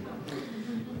JMU?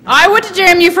 I went to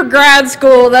JMU for grad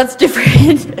school. That's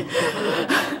different.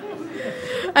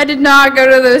 I did not go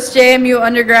to those JMU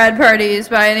undergrad parties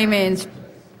by any means.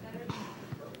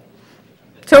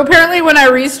 So apparently when I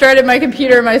restarted my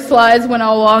computer, my slides went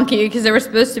all wonky because there was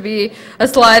supposed to be a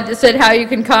slide that said how you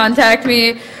can contact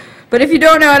me. But if you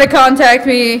don't know how to contact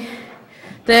me,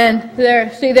 then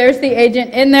there's the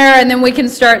agent in there, and then we can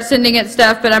start sending it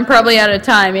stuff, but I'm probably out of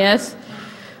time, yes?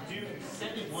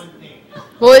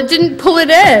 Well, it didn't pull it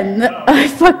in. I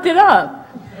fucked it up.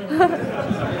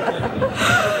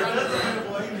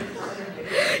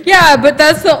 Yeah, but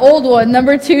that's the old one.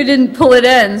 Number 2 didn't pull it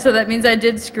in, so that means I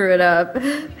did screw it up. Woo!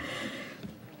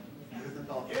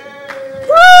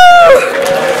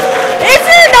 If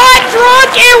you're not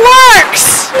drunk, it works!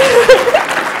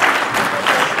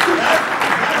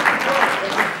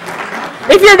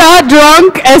 If you're not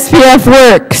drunk, SPF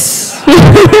works.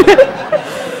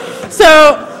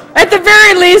 So, at the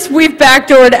very least, we've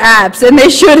backdoored apps, and they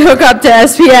should hook up to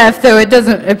SPF, though it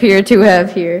doesn't appear to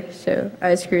have here, so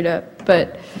I screwed up.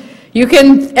 But you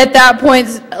can, at that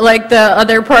point, like the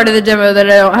other part of the demo that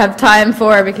I don't have time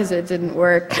for because it didn't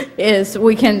work, is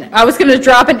I was going to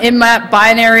drop an InMap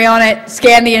binary on it,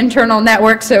 scan the internal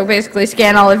network, so basically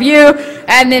scan all of you,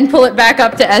 and then pull it back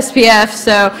up to SPF.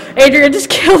 So, Adrian, just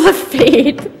kill the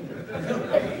feed.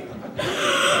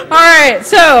 All right,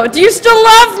 so, do you still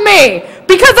love me?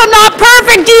 Because I'm not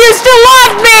perfect, do you still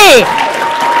love me?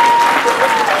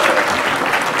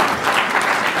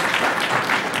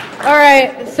 All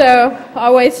right, so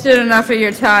I wasted enough of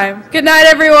your time. Good night,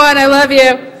 everyone. I love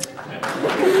you.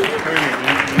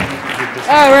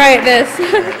 Oh, right, this.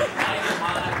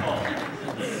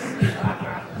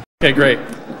 Okay, great.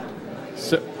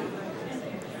 So,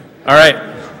 all right.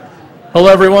 Hello,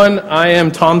 everyone. I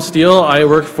am Tom Steele. I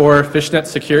work for Fishnet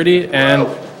Security, and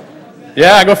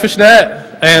yeah, go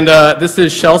Fishnet. And this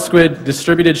is Shell Squid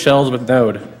distributed shells with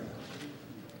Node.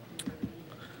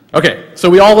 Okay, so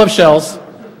we all love shells,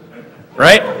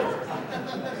 right?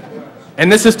 And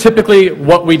this is typically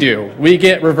what we do. We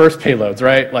get reverse payloads,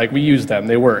 right? Like, we use them.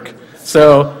 They work.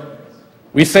 So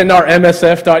we send our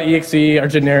msf.exe, our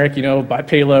generic, by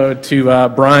payload to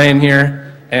Brian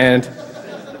here, and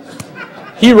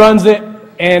he runs it,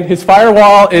 and his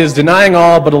firewall is denying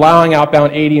all but allowing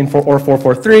outbound 80 or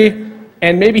 443,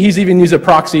 and maybe he's even used a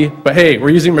proxy, but hey, we're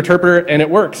using Meterpreter, and it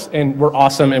works, and we're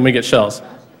awesome, and we get shells.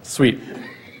 Sweet.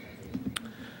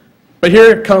 But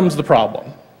here comes the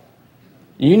problem.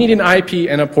 You need an IP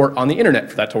and a port on the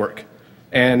internet for that to work.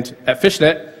 And at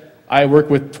Fishnet, I work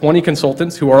with 20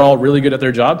 consultants who are all really good at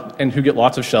their job and who get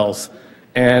lots of shells.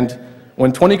 And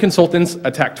when 20 consultants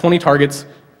attack 20 targets,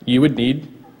 you would need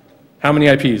how many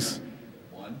IPs?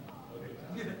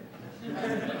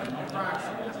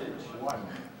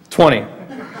 20. But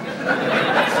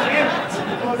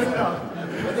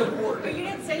you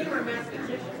didn't say you were a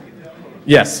mathematician.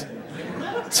 Yes.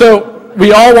 So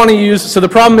we all want to use, so the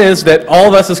problem is that all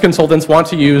of us as consultants want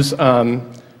to use,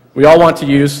 we all want to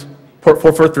use port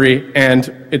 443,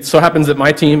 and it so happens that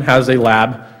my team has a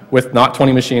lab with not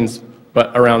 20 machines,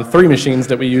 but around 3 machines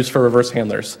that we use for reverse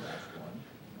handlers.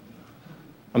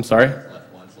 I'm sorry?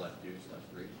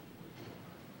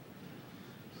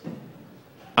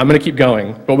 I'm going to keep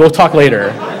going, but we'll talk later.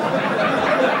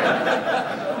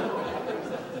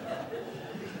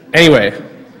 Anyway,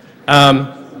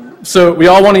 so we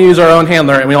all want to use our own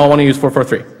handler, and we all want to use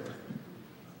 443.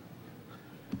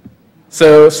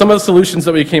 So some of the solutions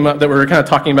that we came up, that we were kind of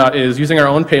talking about, is using our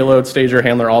own payload, stager,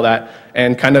 handler, all that,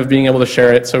 and kind of being able to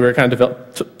share it. So we were kind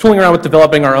of tooling around with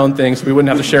developing our own things, so we wouldn't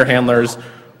have to share handlers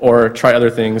or try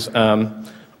other things.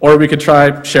 Or we could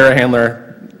try share a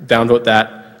handler, downvote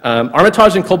that.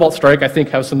 Armitage and Cobalt Strike, I think,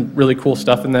 have some really cool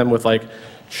stuff in them with like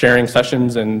sharing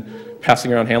sessions and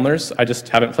passing around handlers. I just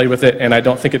haven't played with it, and I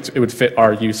don't think it would fit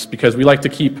our use because we like to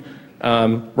keep,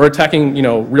 we're attacking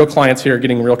real clients here,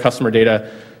 getting real customer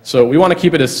data. So we want to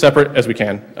keep it as separate as we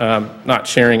can, not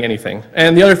sharing anything.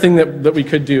 And the other thing that we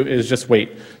could do is just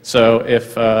wait. So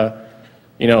if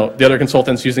you know, the other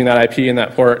consultant's using that IP and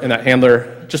that port and that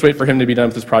handler, just wait for him to be done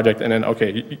with this project, and then,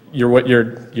 okay,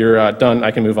 you're done, I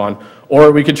can move on.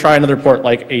 Or we could try another port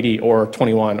like 80 or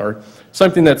 21 or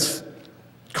something that's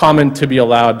common to be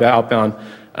allowed outbound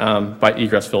by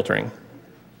egress filtering.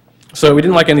 So we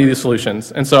didn't like any of these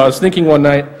solutions. And so I was thinking one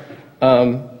night,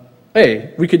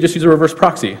 hey, we could just use a reverse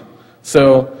proxy.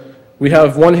 So we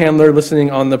have one handler listening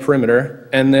on the perimeter,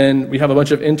 and then we have a bunch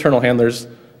of internal handlers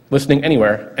listening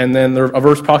anywhere. And then the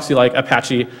reverse proxy like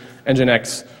Apache,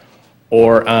 Nginx,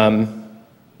 or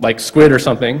like Squid or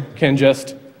something can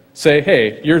just say,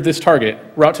 hey, you're this target,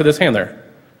 route to this handler.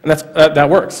 And that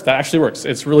works. That actually works.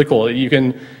 It's really cool. You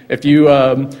can, if you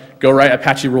go write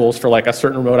Apache rules for like a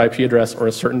certain remote IP address or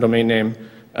a certain domain name,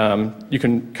 you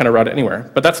can kind of route it anywhere.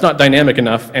 But that's not dynamic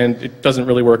enough, and it doesn't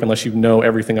really work unless you know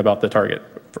everything about the target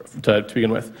to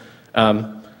begin with.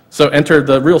 So enter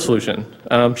the real solution,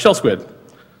 Shell Squid.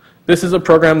 This is a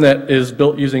program that is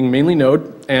built using mainly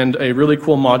Node and a really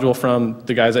cool module from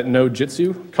the guys at Node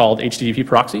Jitsu called HTTP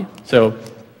Proxy. So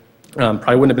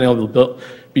probably wouldn't have been able to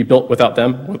be built without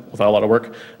them, without a lot of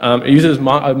work. It uses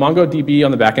MongoDB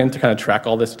on the back end to kind of track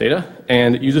all this data,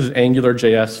 and it uses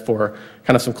AngularJS for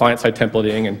kind of some client-side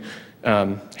templating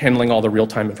and handling all the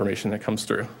real-time information that comes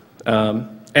through.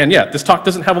 And yeah, this talk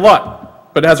doesn't have a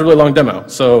lot, but it has a really long demo.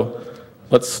 So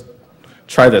let's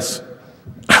try this.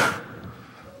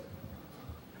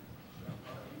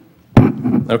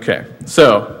 Okay,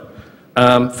 so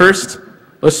first,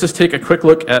 let's just take a quick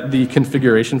look at the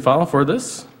configuration file for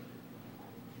this.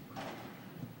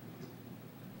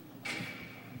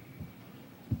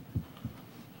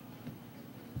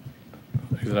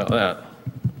 Exit out that.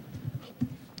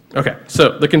 Okay,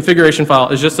 so the configuration file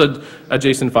is just a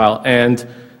JSON file, and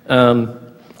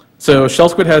so Shell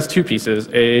Squid has two pieces: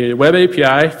 a web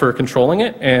API for controlling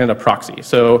it and a proxy.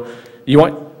 So you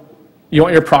want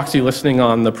your proxy listening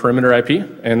on the perimeter IP,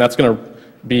 and that's going to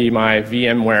be my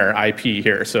VMware IP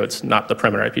here. So it's not the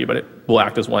perimeter IP, but it will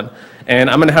act as one. And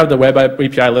I'm going to have the web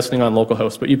API listening on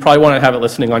localhost, but you probably want to have it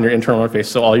listening on your internal interface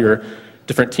so all your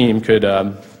different team could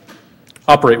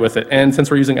operate with it. And since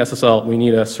we're using SSL, we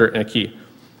need a cert and a key.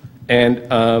 And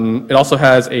it also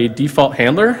has a default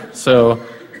handler. So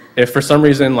if for some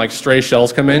reason like stray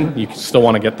shells come in, you still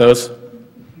want to get those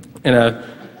in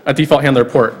a default handler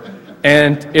port.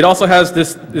 And it also has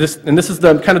this, and this is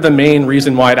the kind of the main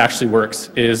reason why it actually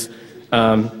works, is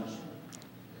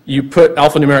you put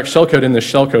alphanumeric shellcode in the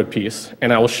shellcode piece,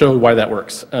 and I will show why that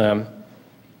works. And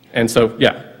so,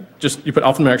 yeah, just you put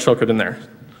alphanumeric shellcode in there.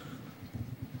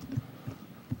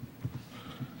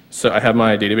 So I have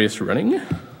my database running.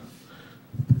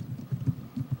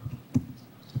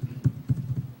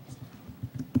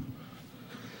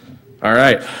 All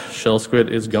right, Shell Squid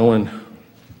is going.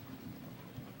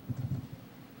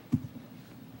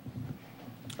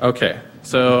 Okay,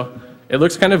 so it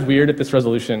looks kind of weird at this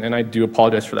resolution, and I do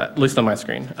apologize for that, at least on my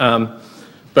screen.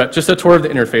 But just a tour of the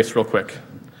interface real quick.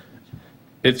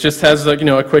 It just has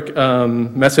a quick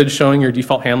message showing your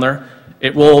default handler.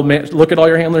 It will look at all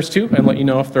your handlers too and let you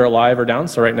know if they're alive or down.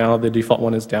 So right now the default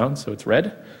one is down, so it's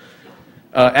red.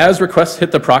 As requests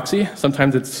hit the proxy,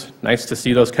 sometimes it's nice to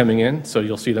see those coming in, so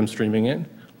you'll see them streaming in.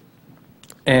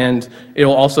 And it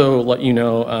will also let you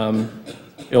know,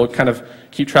 it'll kind of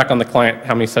keep track on the client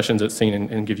how many sessions it's seen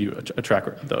and give you a track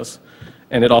record of those.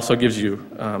 And it also gives you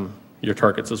your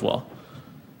targets as well.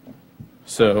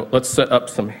 So let's set up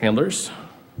some handlers.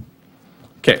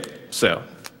 Okay, so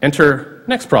enter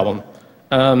next problem.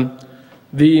 The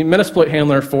Metasploit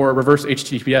handler for reverse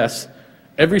HTTPS,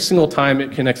 every single time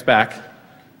it connects back,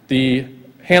 the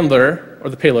handler, or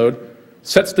the payload,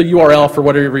 sets the URL for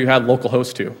whatever you had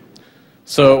localhost to.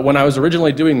 So when I was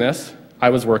originally doing this, I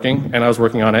was working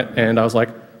on it, and I was like,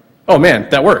 oh man,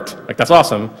 that worked. Like, that's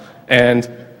awesome. And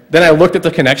then I looked at the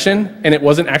connection, and it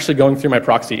wasn't actually going through my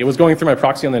proxy. It was going through my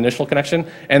proxy on the initial connection,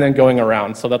 and then going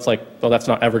around. So that's like, well, that's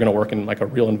not ever going to work in like a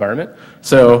real environment.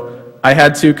 So I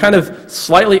had to kind of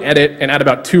slightly edit and add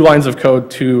about 2 lines of code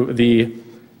to the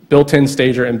built-in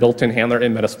stager and built-in handler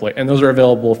in Metasploit, and those are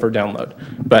available for download.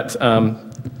 But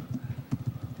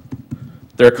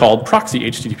they're called proxy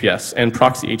HTTPS and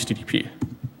proxy HTTP.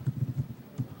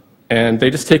 And they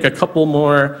just take a couple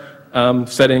more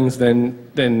settings than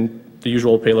the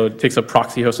usual payload. It takes a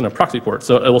proxy host and a proxy port.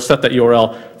 So it will set that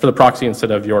URL for the proxy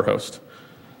instead of your host.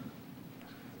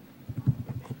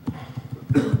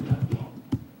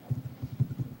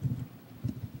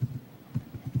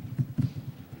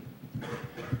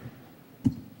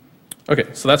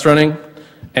 Okay, so that's running.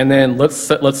 And then let's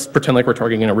pretend like we're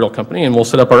targeting a real company, and we'll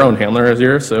set up our own handler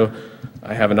here. So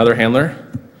I have another handler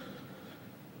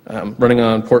running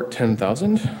on port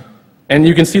 10,000. And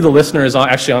you can see the listener is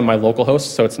actually on my local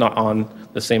host, so it's not on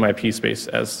the same IP space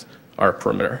as our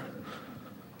perimeter.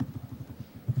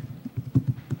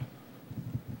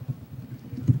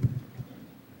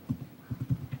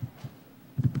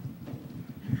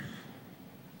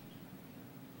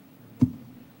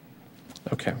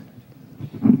 Okay.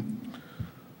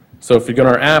 So if you go to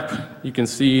our app, you can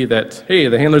see that, hey,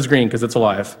 the handler's green because it's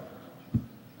alive.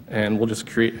 And we'll just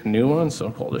create a new one, so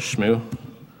I'll call this Shmoo.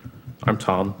 I'm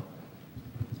Tom.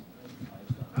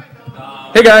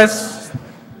 Hey guys,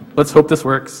 let's hope this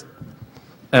works.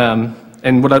 And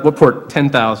what port?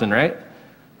 10,000, right? 1,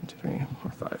 2, 3,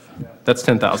 4, 5. That's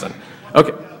 10,000.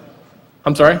 Okay.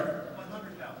 I'm sorry?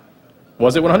 100,000.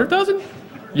 Was it 100,000?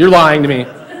 You're lying to me.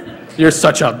 You're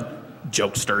such a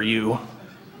jokester, you.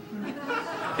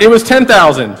 It was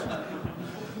 10,000.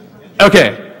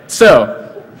 Okay,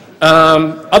 so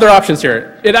other options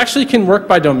here. It actually can work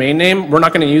by domain name. We're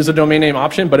not going to use the domain name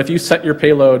option, but if you set your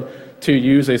payload to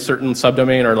use a certain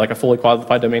subdomain or like a fully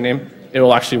qualified domain name, it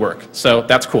will actually work. So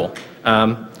that's cool.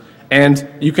 And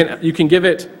you can give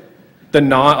it the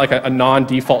a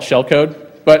non-default shellcode,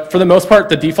 but for the most part,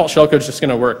 the default shellcode is just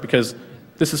going to work because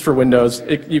this is for Windows.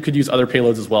 You could use other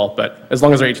payloads as well, but as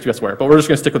long as they're HTTPS aware. But we're just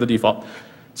going to stick with the default.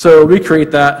 So we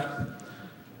create that,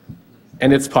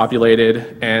 and it's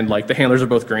populated, and like the handlers are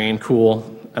both green. Cool.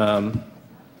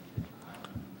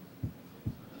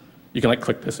 You can like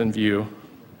click this and view.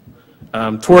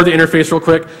 Toward the interface real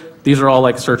quick, these are all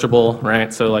like searchable,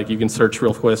 right? So like you can search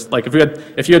real quick. Like if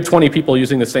you had 20 people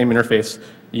using the same interface,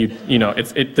 you know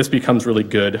this becomes really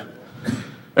good.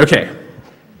 Okay.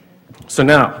 So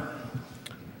now,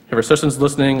 if our session's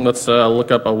listening, let's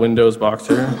look up a Windows box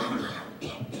here.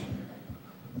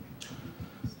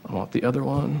 I want the other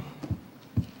one.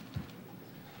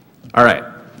 All right.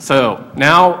 So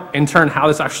now, in turn, how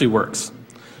this actually works.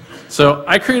 So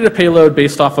I created a payload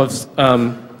based off of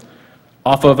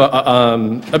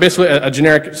basically a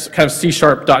generic kind of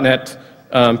C#.NET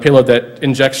payload that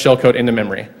injects shellcode into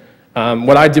memory.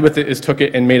 What I did with it is took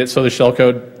it and made it so the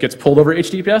shellcode gets pulled over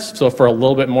HTTPS, so for a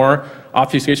little bit more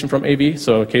obfuscation from AV,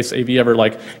 so in case AV ever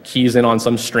like keys in on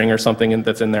some string or something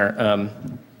that's in there,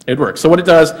 it works. So what it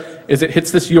does is it hits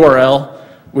this URL,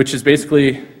 which is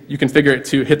basically, you configure it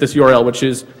to hit this URL, which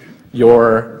is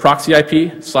your proxy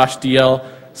IP /DL/ID,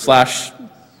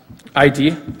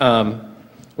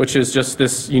 which is just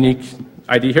this unique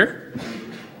ID here.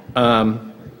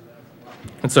 And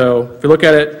so if you look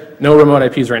at it, no remote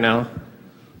IPs right now.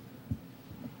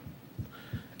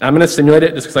 I'm going to simulate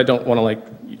it just because I don't want to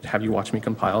like have you watch me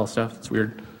compile stuff. It's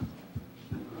weird.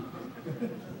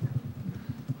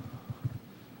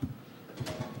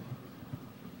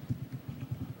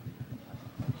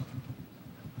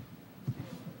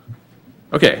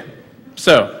 Okay,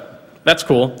 so that's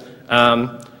cool.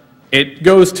 It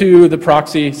goes to the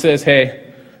proxy, says,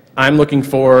 hey, I'm looking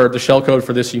for the shellcode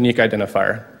for this unique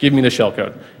identifier. Give me the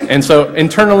shellcode. And so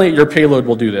internally, your payload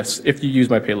will do this if you use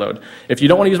my payload. If you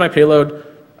don't want to use my payload,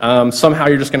 somehow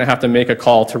you're just going to have to make a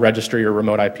call to register your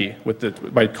remote IP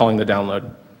by calling the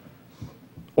download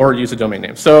or use a domain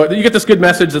name. So you get this good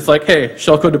message that's like, hey,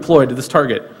 shellcode deployed to this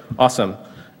target. Awesome.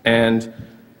 And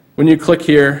when you click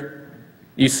here,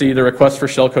 you see the request for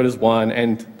shellcode is 1,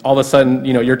 and all of a sudden,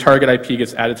 your target IP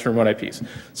gets added to remote IPs.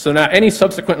 So now any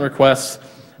subsequent requests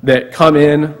that come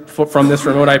in from this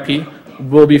remote IP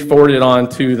will be forwarded on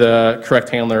to the correct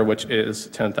handler, which is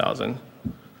 10,000.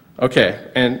 Okay,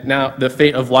 and now the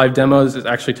fate of live demos is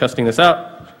actually testing this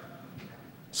out.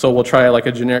 So we'll try like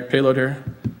a generic payload here.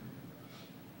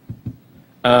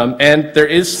 And there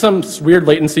is some weird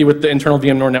latency with the internal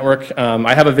VMware network.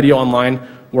 I have a video online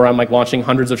where I'm like launching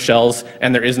hundreds of shells,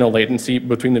 and there is no latency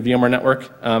between the VMware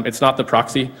network. It's not the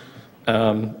proxy.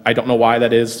 I don't know why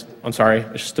that is. I'm sorry.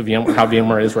 It's just how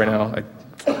VMware is right now.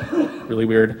 Really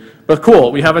weird. But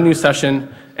cool. We have a new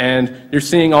session, and you're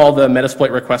seeing all the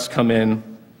Metasploit requests come in,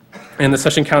 and the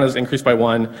session count is increased by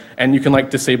 1, and you can like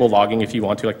disable logging if you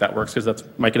want to. Like that works because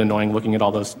that might get annoying looking at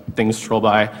all those things scroll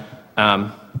by,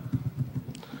 and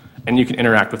you can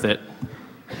interact with it.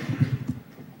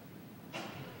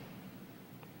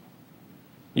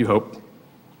 You hope.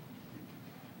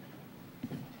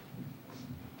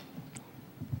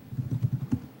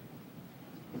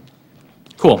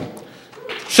 Cool.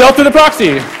 Shell through the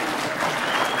proxy.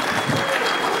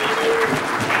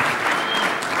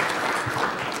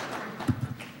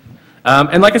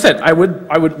 And like I said, I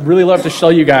would really love to show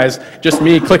you guys just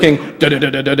me clicking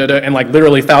and like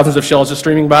literally thousands of shells just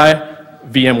streaming by.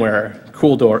 VMware.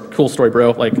 cool story,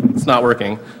 bro. Like, it's not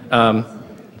working.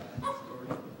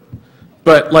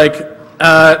 But like,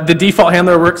 the default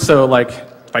handler works, so like,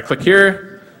 if I click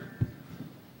here,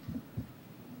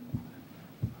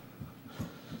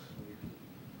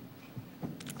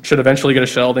 should eventually get a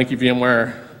shell. Thank you,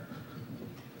 VMware.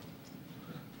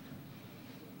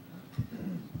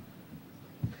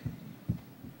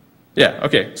 Yeah,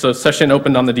 okay, so session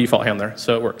opened on the default handler,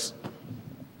 so it works.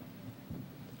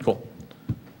 Cool.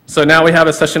 So now we have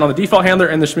a session on the default handler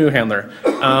and the Shmoo handler.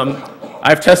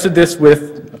 I've tested this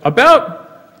with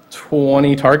about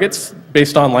 20 targets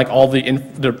based on like all the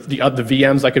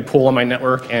VMs I could pull on my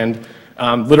network, and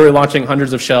literally launching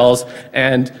hundreds of shells.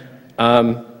 And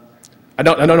I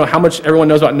don't know how much everyone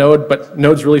knows about Node, but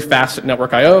Node's really fast at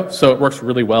network I/O, so it works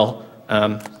really well.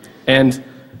 And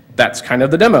that's kind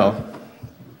of the demo.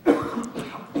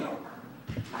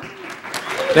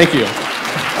 Thank you.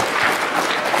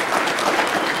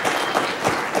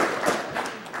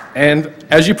 And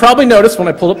as you probably noticed when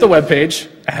I pulled up the web page,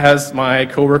 as my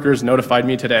coworkers notified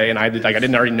me today, and I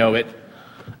didn't already know it,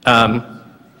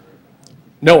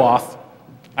 no auth.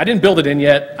 I didn't build it in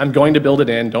yet. I'm going to build it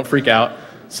in. Don't freak out.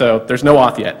 So there's no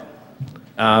auth yet.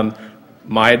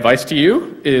 My advice to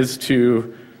you is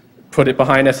to put it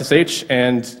behind SSH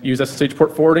and use SSH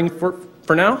port forwarding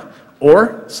for now,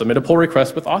 or submit a pull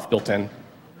request with auth built in.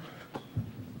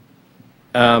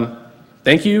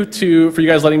 Thank you for you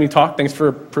guys letting me talk. Thanks for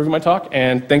approving my talk.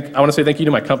 And I want to say thank you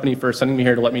to my company for sending me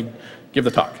here to let me give the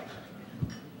talk.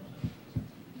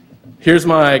 Here's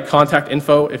my contact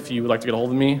info if you would like to get a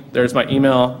hold of me. There's my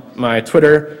email, my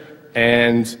Twitter,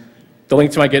 and the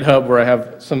link to my GitHub where I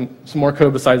have some more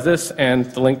code besides this, and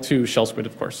the link to Shell Squid,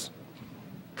 of course.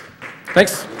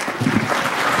 Thanks.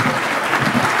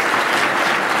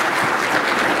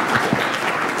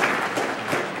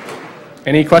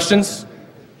 Any questions?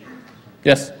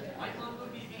 Yes?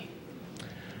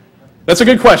 That's a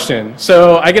good question.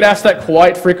 So I get asked that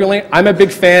quite frequently. I'm a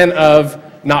big fan of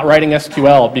not writing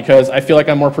SQL because I feel like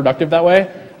I'm more productive that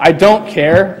way. I don't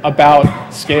care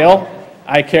about scale.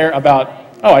 I care about,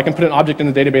 oh, I can put an object in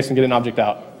the database and get an object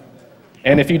out.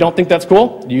 And if you don't think that's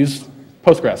cool, use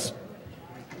Postgres.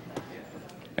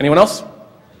 Anyone else?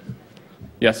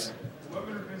 Yes?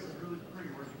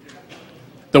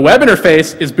 The web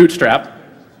interface is Bootstrap.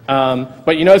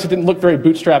 But you notice it didn't look very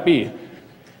bootstrap-y.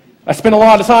 I spent a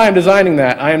lot of time designing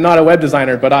that. I am not a web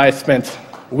designer, but I spent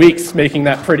weeks making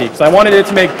that pretty because I wanted it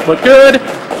to look good.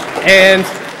 And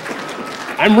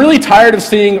I'm really tired of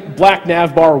seeing black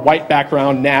navbar, white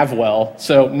background, nav well.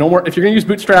 So no more. If you're going to use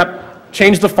Bootstrap,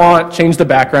 change the font, change the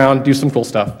background, do some cool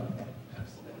stuff.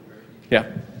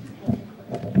 Yeah.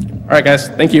 All right, guys.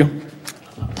 Thank you.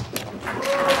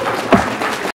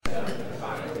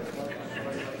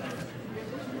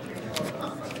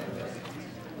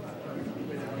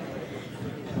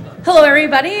 Hello,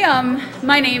 everybody.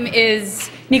 My name is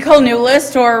Nicole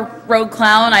Newlist, or Rogue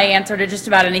Clown. I answer to just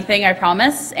about anything, I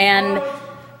promise. And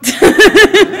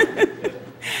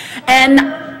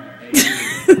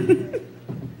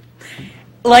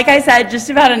like I said, just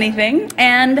about anything.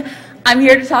 And I'm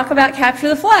here to talk about Capture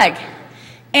the Flag.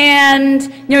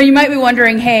 And you might be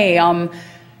wondering, hey,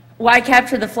 why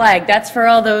capture the flag? That's for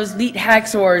all those elite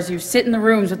hacksaws who sit in the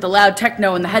rooms with the loud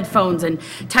techno and the headphones and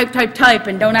type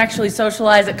and don't actually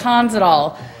socialize at cons at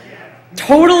all.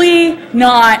 Totally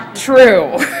not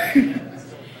true.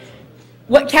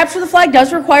 What Capture the Flag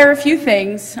does require a few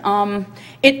things.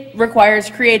 It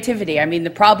requires creativity. I mean, the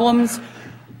problems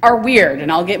are weird,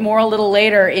 and I'll get more a little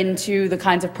later into the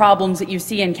kinds of problems that you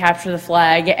see in Capture the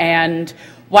Flag and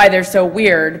why they're so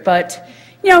weird, but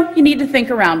you need to think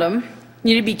around them.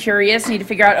 You need to be curious, you need to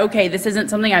figure out, okay, this isn't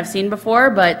something I've seen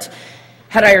before, but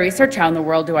how do I research? How in the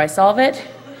world do I solve it?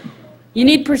 You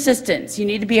need persistence. You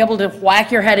need to be able to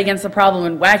whack your head against the problem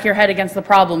and whack your head against the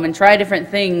problem and try different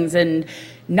things and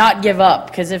not give up.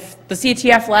 Because if the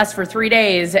CTF lasts for 3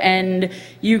 days and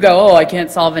you go, oh, I can't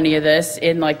solve any of this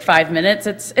in like 5 minutes,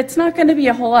 it's not going to be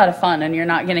a whole lot of fun and you're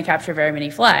not going to capture very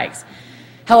many flags.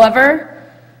 However,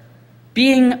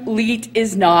 being elite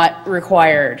is not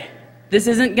required. This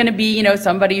isn't going to be,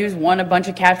 somebody who's won a bunch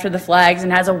of Capture the Flags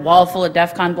and has a wall full of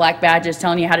DEF CON black badges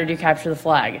telling you how to do Capture the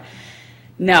Flag.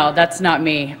 No, that's not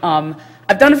me.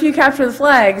 I've done a few Capture the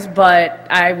Flags, but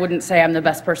I wouldn't say I'm the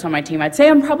best person on my team. I'd say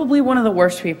I'm probably one of the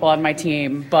worst people on my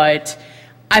team, but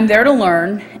I'm there to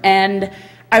learn, and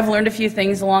I've learned a few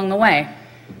things along the way. I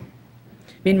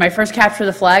mean, my first Capture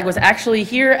the Flag was actually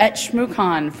here at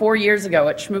Shmoocon 4 years ago,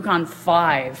 at Shmoocon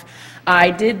 5.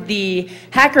 I did the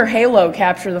Hacker Halo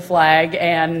capture the flag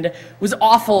and was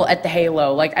awful at the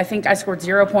Halo. Like, I think I scored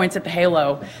 0 points at the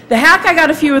Halo. The hack, I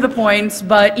got a few of the points,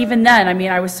 but even then, I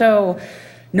mean, I was so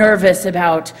nervous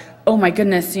about, oh my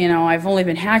goodness, you know, I've only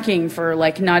been hacking for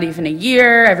like not even a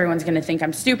year. Everyone's going to think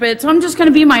I'm stupid. So I'm just going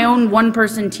to be my own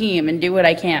one-person team and do what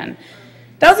I can.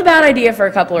 That was a bad idea for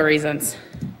a couple of reasons.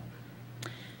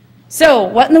 So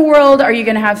what in the world are you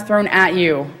going to have thrown at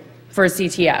you for a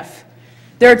CTF?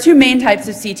 There are two main types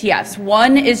of CTFs.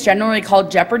 One is generally called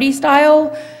Jeopardy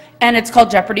style, and it's called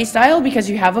Jeopardy style because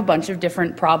you have a bunch of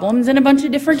different problems in a bunch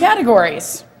of different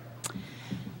categories.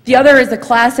 The other is the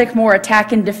classic, more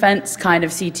attack and defense kind of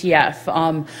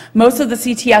CTF. Most of the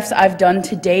CTFs I've done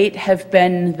to date have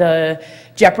been the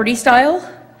Jeopardy style,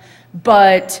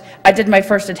 but I did my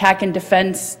first attack and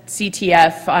defense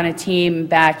CTF on a team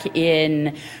back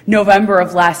in November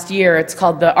of last year. It's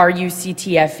called the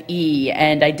RUCTFE,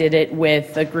 and I did it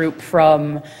with a group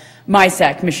from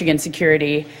MISEC, Michigan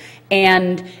Security.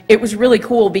 And it was really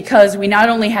cool because we not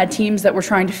only had teams that were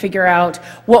trying to figure out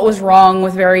what was wrong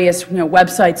with various,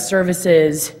 website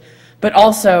services, but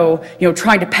also,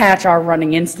 trying to patch our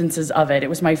running instances of it. It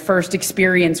was my first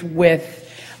experience with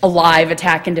a live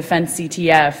attack and defense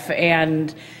CTF,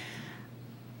 and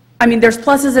I mean, there's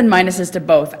pluses and minuses to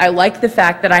both. I like the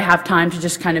fact that I have time to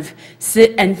just kind of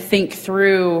sit and think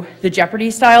through the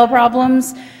Jeopardy style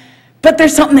problems, but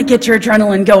there's something that gets your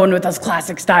adrenaline going with those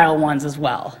classic style ones as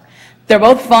well. They're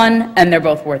both fun and they're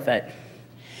both worth it.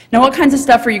 Now, what kinds of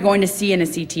stuff are you going to see in a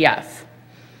CTF?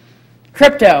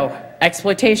 Crypto,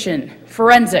 exploitation,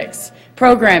 forensics,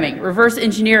 programming, reverse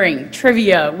engineering,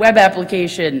 trivia, web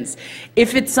applications.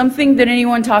 If it's something that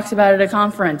anyone talks about at a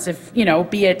conference,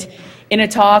 be it in a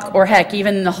talk or heck,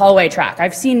 even in the hallway track.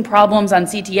 I've seen problems on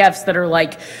CTFs that are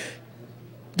like,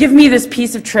 give me this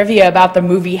piece of trivia about the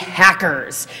movie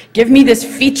Hackers. Give me this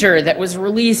feature that was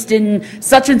released in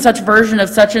such and such version of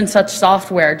such and such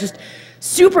software. Just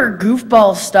super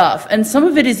goofball stuff. And some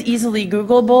of it is easily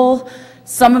Googleable,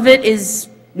 some of it is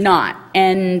not.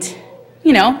 And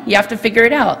you have to figure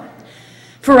it out.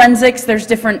 Forensics, there's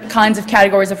different kinds of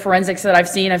categories of forensics that I've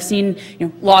seen. I've seen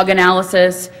log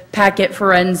analysis, packet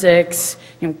forensics,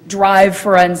 drive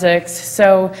forensics.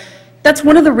 So that's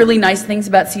one of the really nice things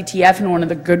about CTF, and one of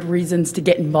the good reasons to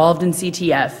get involved in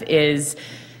CTF is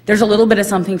there's a little bit of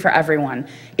something for everyone.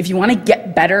 If you want to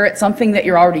get better at something that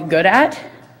you're already good at,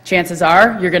 chances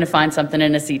are you're going to find something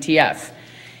in a CTF.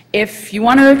 If you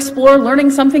want to explore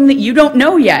learning something that you don't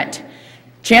know yet,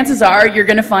 chances are you're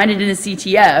going to find it in a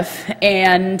CTF,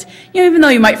 and even though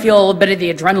you might feel a little bit of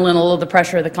the adrenaline, a little of the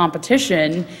pressure of the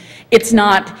competition, it's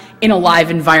not in a live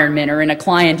environment or in a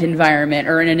client environment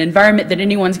or in an environment that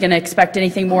anyone's going to expect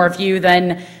anything more of you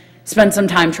than spend some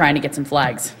time trying to get some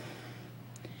flags.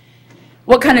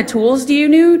 What kind of tools do you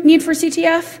need for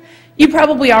CTF? You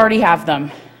probably already have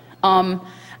them.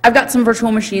 I've got some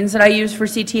virtual machines that I use for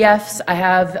CTFs. I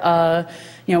have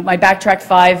my Backtrack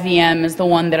 5 VM is the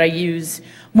one that I use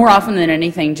more often than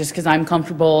anything just because I'm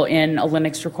comfortable in a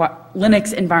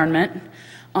Linux environment.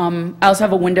 I also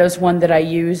have a Windows one that I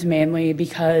use mainly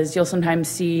because you'll sometimes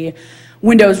see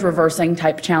Windows reversing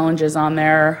type challenges on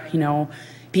there,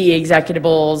 PE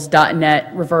executables,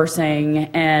 .NET reversing,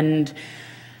 and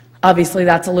obviously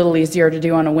that's a little easier to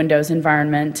do on a Windows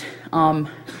environment.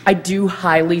 I do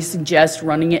highly suggest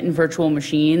running it in virtual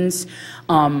machines.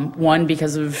 One,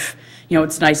 because of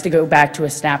it's nice to go back to a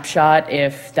snapshot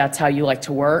if that's how you like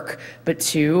to work. But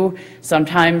two,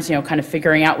 sometimes, kind of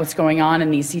figuring out what's going on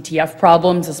in these CTF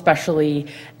problems, especially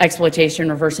exploitation,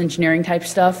 reverse engineering type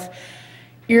stuff,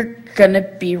 you're gonna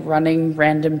be running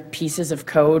random pieces of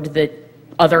code that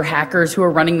other hackers who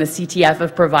are running the CTF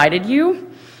have provided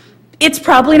you. It's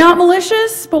probably not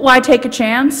malicious, but why take a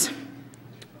chance?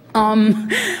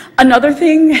 Another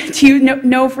thing to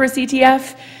know for a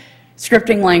CTF,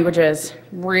 scripting languages,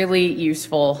 really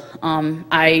useful.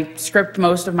 I script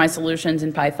most of my solutions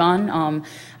in Python.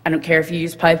 I don't care if you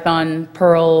use Python,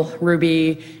 Perl,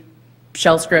 Ruby,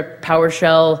 shell script,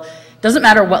 PowerShell. Doesn't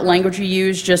matter what language you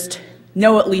use, just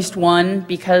know at least one,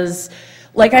 because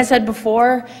like I said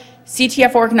before,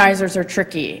 CTF organizers are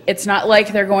tricky. It's not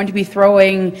like they're going to be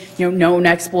throwing known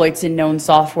exploits in known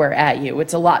software at you.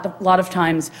 It's a lot of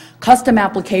times custom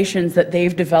applications that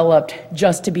they've developed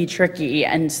just to be tricky,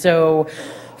 and so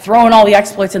throwing all the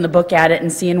exploits in the book at it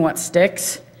and seeing what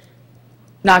sticks,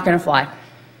 not going to fly.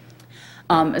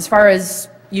 As far as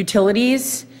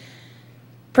utilities,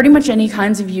 pretty much any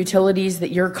kinds of utilities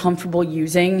that you're comfortable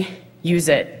using, use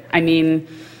it. I mean,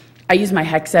 I use my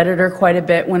hex editor quite a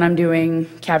bit when I'm doing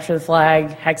capture the flag,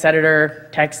 hex editor,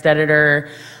 text editor.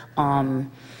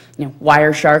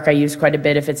 Wireshark I use quite a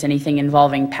bit if it's anything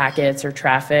involving packets or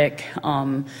traffic.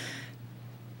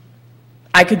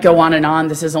 I could go on and on.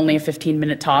 This is only a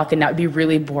 15-minute talk, and that would be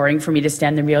really boring for me to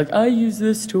stand there and be like, I use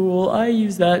this tool, I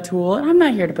use that tool, and I'm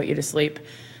not here to put you to sleep.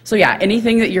 So yeah,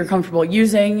 anything that you're comfortable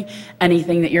using,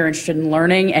 anything that you're interested in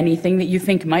learning, anything that you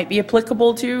think might be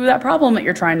applicable to that problem that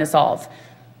you're trying to solve,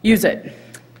 use it.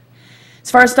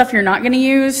 As far as stuff you're not going to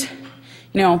use,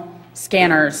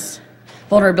 scanners,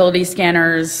 vulnerability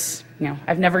scanners.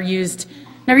 I've never used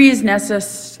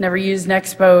Nessus, never used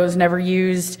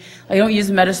Nexpose, I don't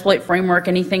use Metasploit framework,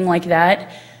 anything like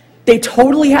that. They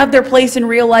totally have their place in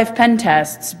real life pen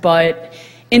tests, but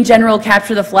in general,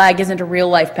 capture the flag isn't a real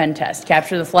life pen test.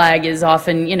 Capture the flag is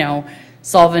often,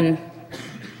 solving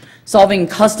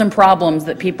custom problems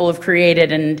that people have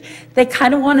created, and they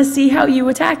kind of want to see how you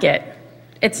attack it.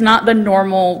 It's not the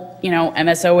normal,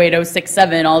 MSO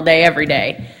 8067 all day, every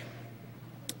day.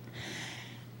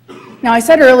 Now, I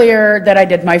said earlier that I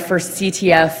did my first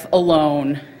CTF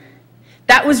alone.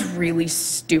 That was really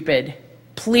stupid.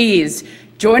 Please,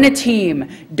 join a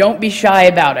team. Don't be shy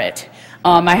about it.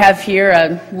 I have here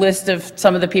a list of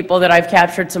some of the people that I've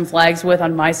captured some flags with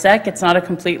on MySec. It's not a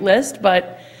complete list,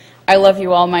 but I love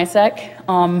you all,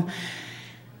 MySec.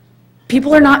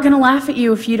 People are not going to laugh at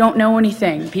you if you don't know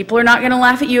anything. People are not going to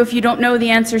laugh at you if you don't know the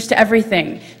answers to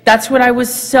everything. That's what I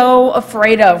was so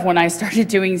afraid of when I started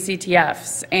doing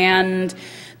CTFs. And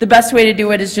the best way to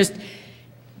do it is just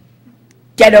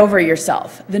get over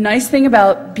yourself. The nice thing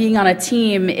about being on a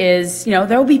team is, there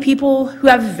will be people who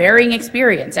have varying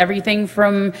experience. Everything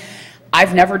from,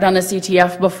 I've never done a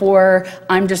CTF before,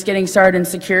 I'm just getting started in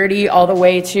security, all the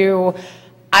way to,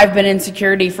 I've been in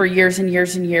security for years and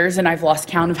years and years, and I've lost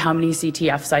count of how many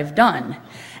CTFs I've done.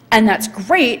 And that's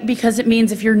great because it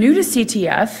means if you're new to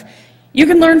CTF, you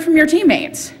can learn from your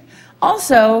teammates.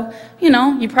 Also,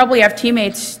 you probably have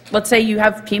teammates, let's say you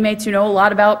have teammates who know a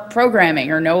lot about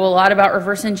programming or know a lot about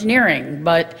reverse engineering,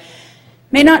 but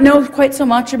may not know quite so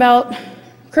much about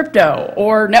crypto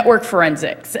or network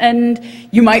forensics, and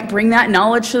you might bring that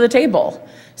knowledge to the table.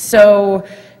 So,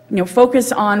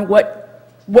 focus on what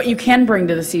you can bring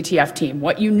to the CTF team,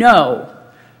 what you know,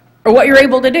 or what you're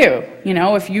able to do.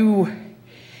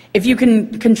 If you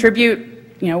can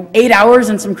contribute, 8 hours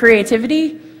and some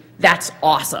creativity, that's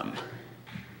awesome.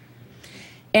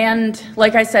 And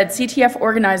like I said, CTF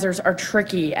organizers are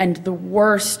tricky, and the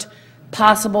worst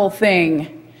possible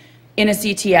thing in a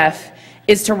CTF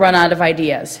is to run out of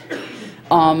ideas.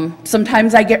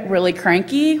 Sometimes I get really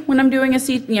cranky when I'm doing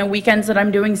weekends that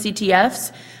I'm doing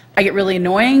CTFs. I get really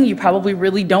annoying. You probably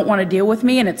really don't want to deal with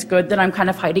me, and it's good that I'm kind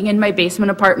of hiding in my basement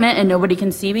apartment and nobody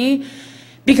can see me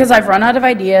because I've run out of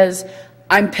ideas.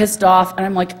 I'm pissed off, and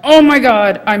I'm like, oh my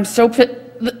God, I'm so pissed.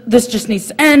 This just needs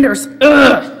to end, or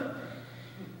ugh.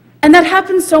 And that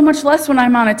happens so much less when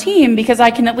I'm on a team because I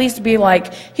can at least be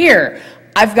like, here,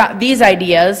 I've got these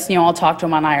ideas, I'll talk to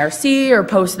them on IRC or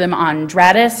post them on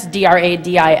Dradis,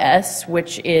 D-R-A-D-I-S,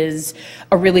 which is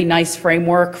a really nice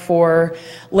framework for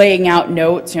laying out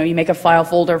notes. You make a file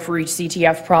folder for each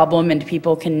CTF problem and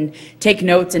people can take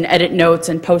notes and edit notes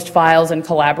and post files and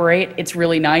collaborate. It's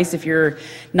really nice if you're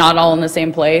not all in the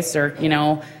same place or,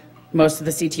 most of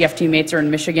the CTF teammates are in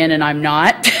Michigan and I'm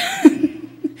not.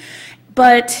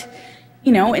 But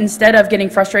instead of getting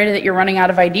frustrated that you're running out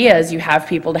of ideas, you have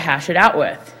people to hash it out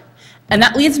with. And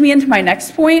that leads me into my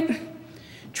next point.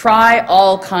 Try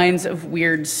all kinds of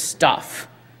weird stuff.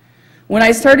 When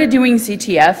I started doing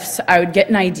CTFs, I would get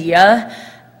an idea,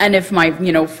 and if my,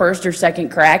 first or second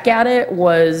crack at it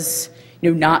was,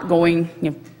 not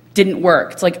going, didn't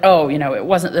work. It's like, oh, it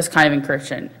wasn't this kind of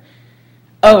encryption.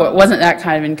 Oh, it wasn't that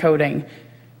kind of encoding.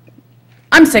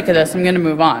 I'm sick of this, I'm gonna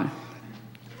move on.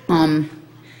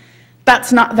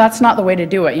 That's not the way to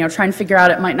do it. Try and figure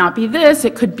out it might not be this,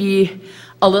 it could be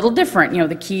a little different.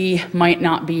 The key might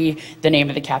not be the name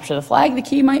of the capture the flag, the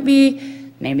key might be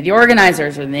the name of the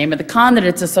organizers or the name of the con that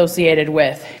it's associated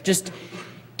with. Just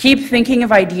keep thinking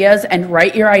of ideas and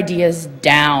write your ideas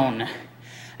down.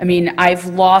 I've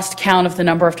lost count of the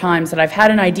number of times that I've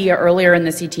had an idea earlier in the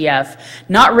CTF,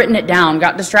 not written it down,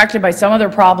 got distracted by some other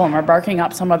problem or barking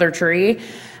up some other tree,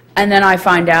 and then I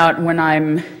find out when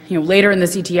I'm later in the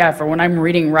CTF or when I'm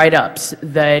reading write-ups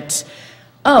that,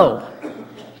 oh,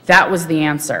 that was the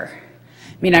answer.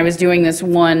 I was doing this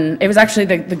one, it was actually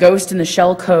the Ghost in the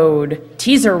Shell Code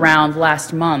teaser round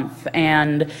last month,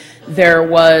 and there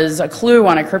was a clue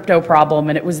on a crypto problem,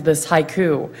 and it was this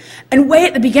haiku. And way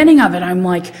at the beginning of it, I'm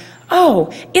like,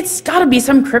 oh, it's gotta be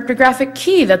some cryptographic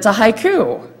key that's a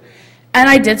haiku. And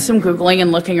I did some Googling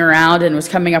and looking around and was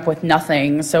coming up with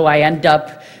nothing, so I ended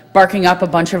up barking up a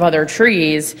bunch of other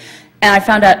trees. And I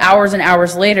found out hours and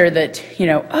hours later that,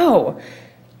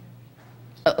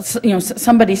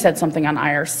 somebody said something on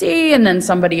IRC, and then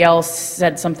somebody else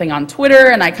said something on Twitter,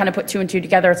 and I kind of put two and two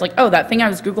together. It's like, oh, that thing I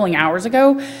was Googling hours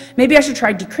ago, maybe I should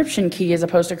try decryption key as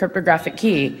opposed to cryptographic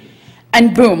key.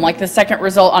 And boom, like the second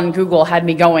result on Google had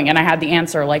me going, and I had the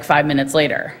answer like 5 minutes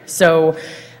later. So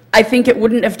I think it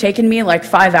wouldn't have taken me like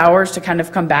 5 hours to kind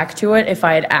of come back to it if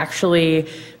I had actually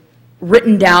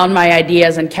written down my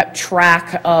ideas and kept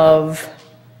track of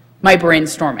my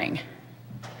brainstorming.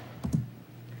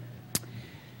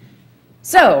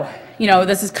 So,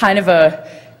 this is kind of a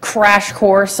crash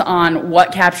course on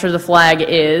what Capture the Flag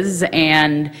is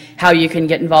and how you can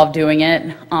get involved doing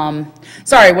it.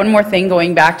 Sorry, one more thing,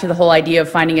 going back to the whole idea of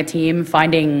finding a team,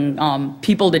 finding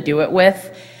people to do it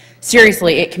with.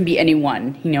 Seriously, it can be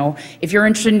anyone. If you're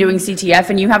interested in doing CTF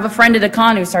and you have a friend at a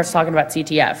con who starts talking about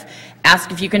CTF, ask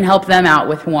if you can help them out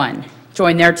with one.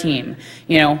 Join their team.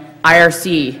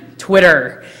 IRC,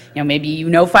 Twitter. Maybe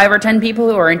 5 or 10 people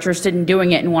who are interested in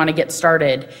doing it and want to get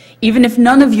started. Even if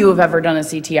none of you have ever done a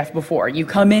CTF before, you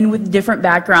come in with different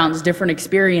backgrounds, different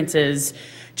experiences,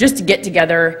 just to get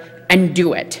together and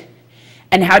do it.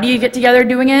 And how do you get together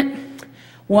doing it?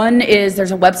 One is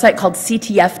there's a website called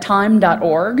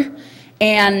ctftime.org,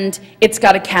 and it's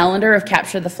got a calendar of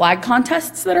Capture the Flag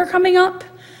contests that are coming up.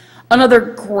 Another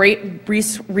great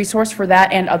resource for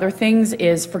that and other things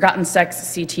is Forgotten Sex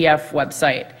CTF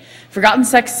website. Forgotten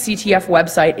Sex CTF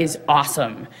website is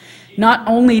awesome. Not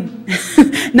only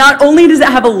does it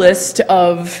have a list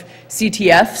of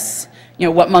CTFs,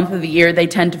 what month of the year they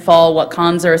tend to fall, what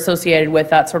cons are associated with,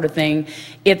 that sort of thing.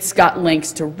 It's got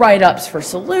links to write-ups for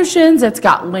solutions. It's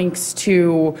got links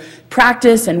to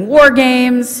practice and war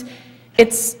games.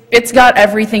 It's got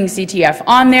everything CTF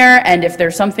on there, and if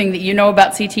there's something that you know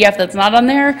about CTF that's not on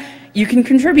there, you can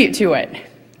contribute to it.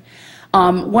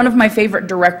 One of my favorite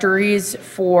directories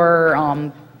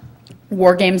for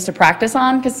war games to practice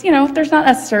on, because there's not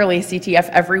necessarily a CTF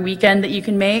every weekend that you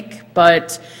can make,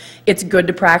 but it's good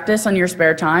to practice on your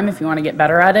spare time if you want to get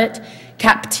better at it.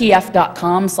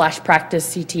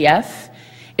 captf.com/practicectf.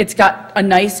 It's got a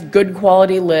nice, good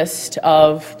quality list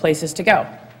of places to go.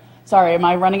 Sorry, am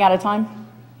I running out of time?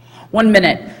 1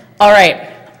 minute. All right,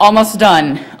 almost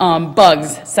done.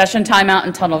 Bugs, session timeout,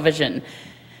 and tunnel vision.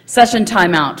 Session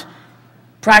timeout.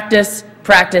 Practice,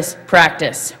 practice,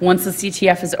 practice. Once the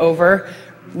CTF is over,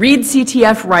 read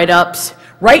CTF write-ups.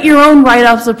 Write your own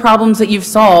write-ups of problems that you've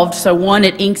solved, so one,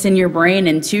 it inks in your brain,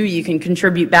 and two, you can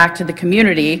contribute back to the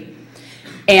community.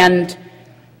 And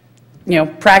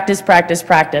practice, practice,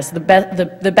 practice.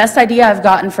 The best idea I've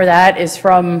gotten for that is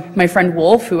from my friend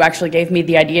Wolf, who actually gave me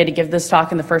the idea to give this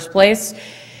talk in the first place.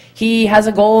 He has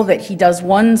a goal that he does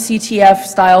one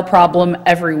CTF-style problem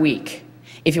every week.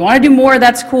 If you want to do more,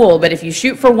 that's cool, but if you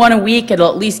shoot for one a week, it'll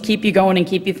at least keep you going and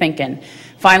keep you thinking.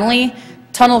 Finally,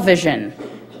 tunnel vision.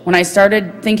 When I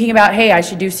started thinking about, hey, I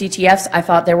should do CTFs, I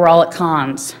thought they were all at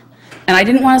cons. And I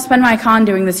didn't want to spend my con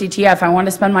doing the CTF. I wanted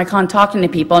to spend my con talking to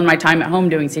people and my time at home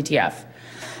doing CTF.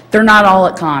 They're not all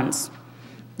at cons.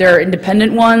 There are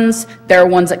independent ones. There are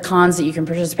ones at cons that you can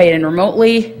participate in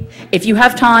remotely. If you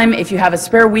have time, if you have a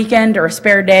spare weekend or a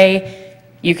spare day,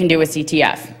 you can do a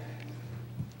CTF.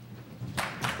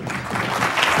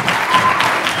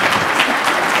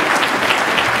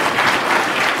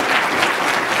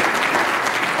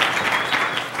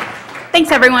 Thanks,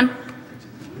 everyone.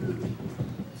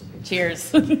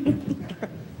 Cheers. Here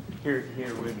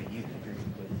with me. You can drink,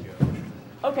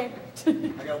 go. Okay.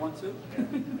 I got one too.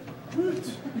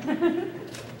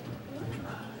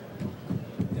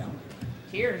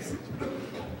 Cheers.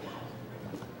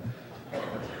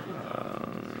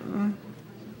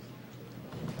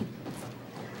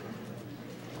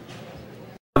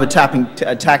 Of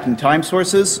attacking time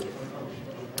sources.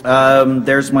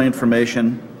 There's my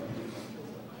information.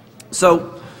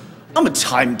 So, I'm a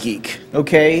time geek,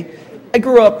 okay? I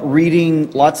grew up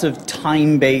reading lots of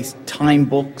time-based time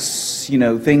books,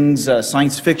 things,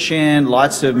 science fiction,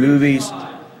 lots of movies.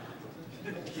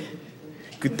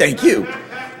 Good, thank you.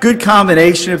 Good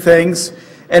combination of things.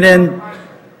 And then,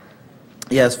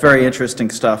 yes, very interesting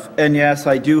stuff. And yes,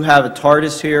 I do have a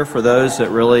TARDIS here for those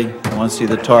that really want to see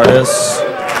the TARDIS.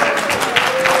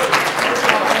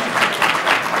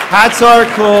 Hats are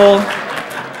cool.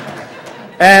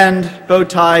 And bow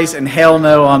ties, and hell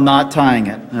no, I'm not tying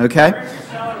it, okay?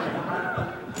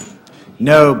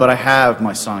 No, but I have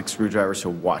my sonic screwdriver,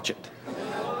 so watch it.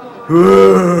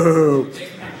 Ooh.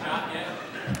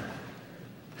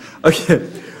 Okay,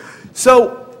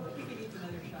 so,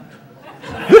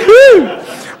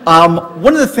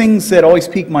 one of the things that always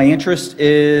piqued my interest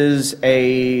is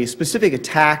a specific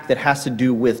attack that has to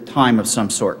do with time of some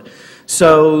sort.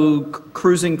 So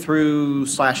cruising through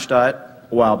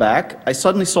Slashdot a while back, I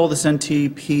suddenly saw this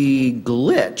NTP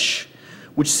glitch,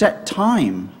 which set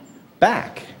time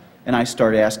back. And I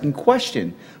started asking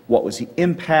question. What was the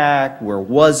impact? Where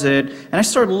was it? And I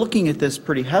started looking at this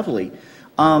pretty heavily.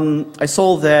 I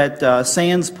saw that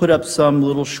Sands put up some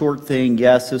little short thing.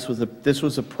 Yes, this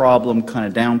was a problem, kind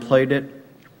of downplayed it.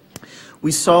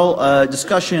 We saw a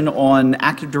discussion on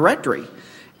Active Directory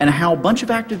and how a bunch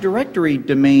of Active Directory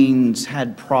domains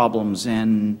had problems,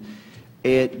 and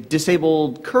it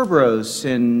disabled Kerberos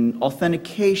and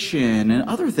authentication and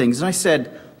other things. And I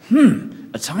said,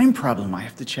 a time problem, I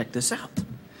have to check this out.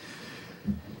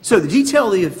 So the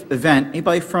detail of the event,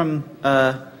 anybody from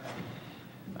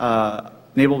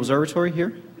Naval Observatory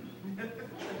here?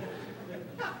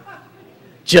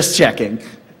 Just checking.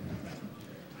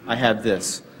 I have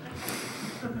this.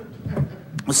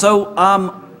 So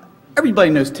everybody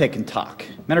knows tick and tock.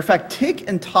 Matter of fact, tick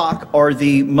and tock are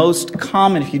the most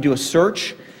common, if you do a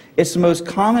search, it's the most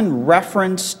common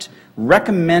referenced,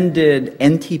 recommended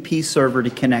NTP server to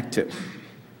connect to,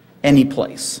 any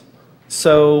place.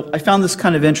 So I found this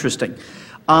kind of interesting.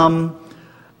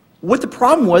 What the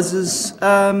problem was is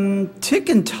tick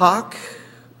and tock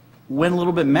went a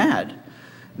little bit mad.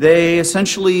 They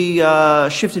essentially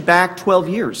shifted back 12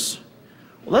 years.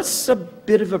 Well, that's a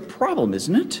bit of a problem,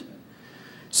 isn't it?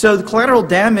 So the collateral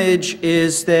damage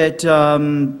is that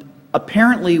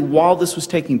apparently while this was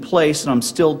taking place, and I'm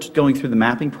still going through the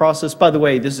mapping process, by the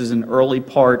way, this is an early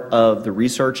part of the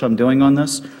research I'm doing on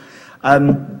this.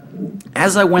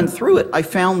 As I went through it, I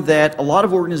found that a lot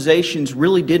of organizations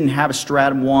really didn't have a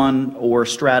Stratum 1 or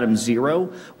Stratum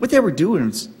 0. What they were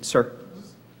doing is, sir?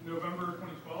 November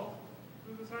 2012,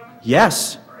 did this happen?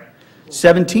 Yes, All right.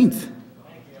 17th. Thank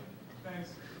you. Thanks.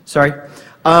 Sorry.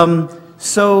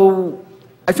 So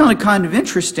I found it kind of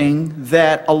interesting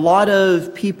that a lot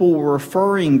of people were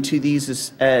referring to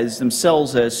these as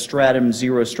themselves as Stratum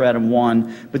 0, Stratum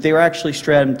 1, but they were actually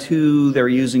Stratum 2, they were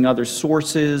using other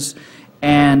sources,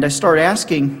 and I started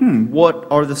asking, what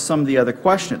are some of the other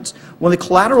questions? One of the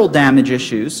collateral damage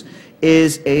issues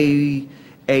is a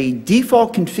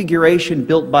default configuration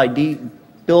built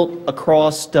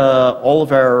across all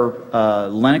of our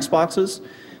Linux boxes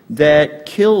that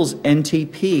kills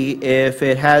NTP if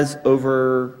it has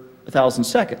over 1,000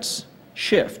 seconds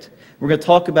shift. We're going to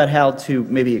talk about how to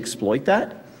maybe exploit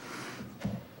that.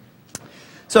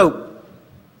 So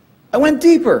I went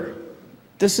deeper.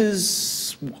 This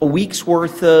is a week's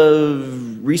worth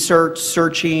of research,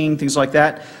 searching, things like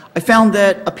that. I found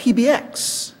that a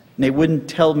PBX, and they wouldn't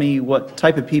tell me what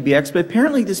type of PBX, but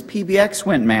apparently this PBX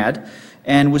went mad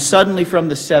and was suddenly from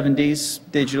the 70s,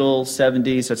 digital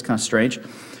 70s, that's kind of strange.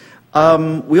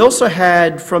 We also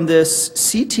had from this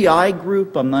CTI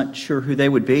group, I'm not sure who they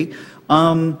would be,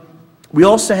 we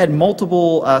also had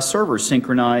multiple servers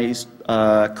synchronized,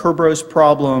 Kerberos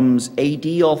problems, AD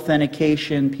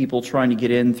authentication, people trying to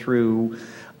get in through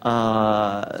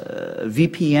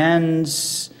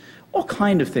VPNs, all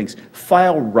kind of things.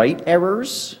 File write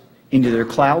errors into their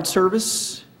cloud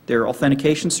service, their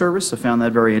authentication service. I found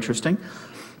that very interesting.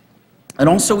 And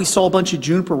also we saw a bunch of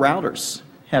Juniper routers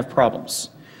have problems.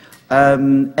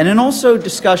 And then also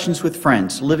discussions with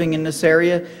friends. Living in this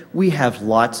area, we have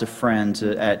lots of friends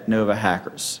at Nova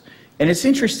Hackers. And it's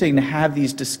interesting to have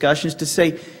these discussions to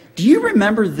say, do you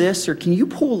remember this, or can you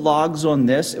pull logs on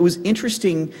this? It was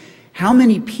interesting how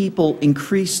many people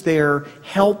increased their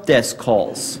help desk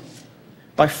calls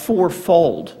by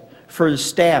 4-fold for the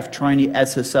staff trying to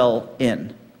SSL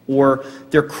in. Or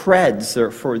their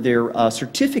creds for their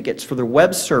certificates for their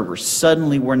web servers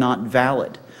suddenly were not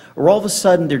valid. Or all of a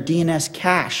sudden their DNS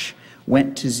cache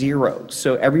went to 0.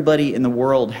 So everybody in the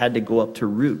world had to go up to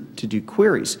root to do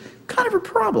queries. Kind of a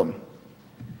problem.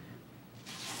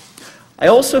 I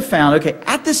also found, okay,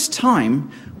 at this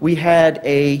time we had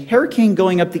a hurricane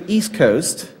going up the East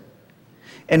Coast,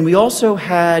 and we also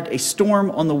had a storm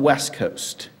on the West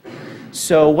Coast.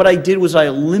 So what I did was I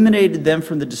eliminated them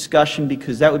from the discussion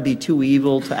because that would be too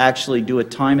evil to actually do a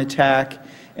time attack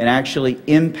and actually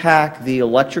impact the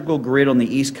electrical grid on the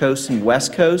East Coast and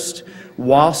West Coast.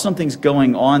 While something's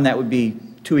going on, that would be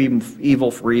too evil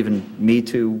for even me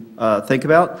to think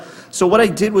about. So what I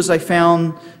did was I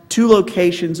found 2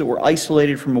 locations that were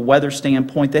isolated from a weather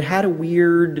standpoint that had a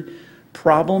weird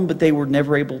problem, but they were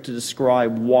never able to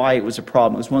describe why it was a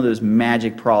problem. It was one of those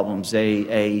magic problems.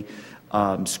 A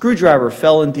screwdriver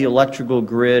fell into the electrical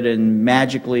grid, and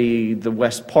magically the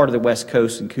part of the West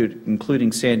Coast,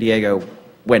 including San Diego,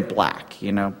 went black,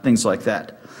 you know, things like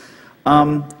that.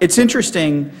 It's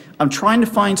interesting. I'm trying to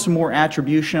find some more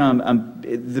attribution.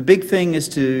 The big thing is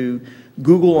to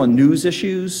Google on news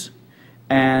issues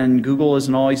and Google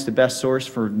isn't always the best source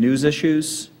for news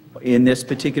issues in this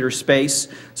particular space.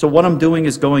 So what I'm doing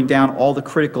is going down all the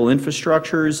critical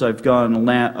infrastructures. I've gone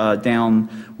down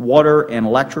water and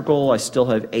electrical. I still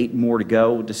have 8 more to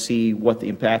go to see what the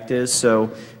impact is.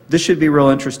 So this should be real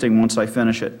interesting once I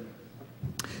finish it.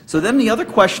 So then the other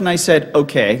question I said,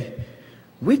 okay,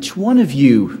 which one of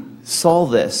you saw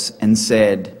this and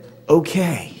said,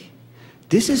 okay,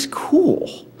 this is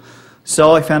cool?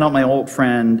 So I found out my old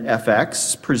friend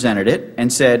FX presented it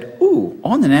and said, ooh,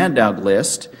 on the NADOG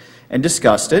list, and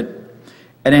discussed it,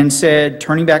 and then said,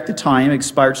 turning back the time,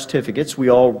 expired certificates, we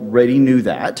already knew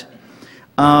that.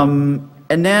 And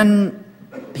then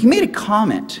he made a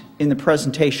comment in the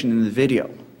presentation in the video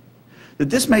that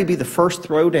this may be the first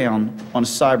throwdown on a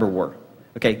cyber war.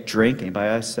 Okay, drink, anybody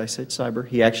else I said cyber?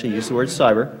 He actually used the word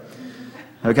cyber.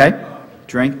 Okay,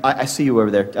 drink, I see you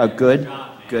over there. Oh, good,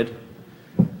 good.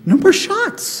 No more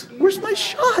shots. Where's my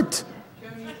shot?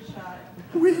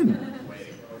 Win.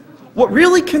 What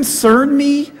really concerned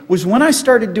me was when I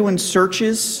started doing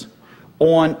searches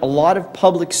on a lot of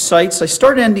public sites, I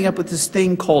started ending up with this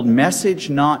thing called message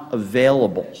not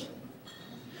available.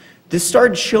 This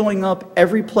started showing up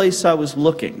every place I was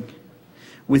looking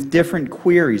with different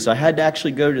queries. I had to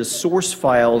actually go to source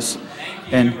files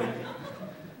and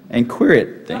query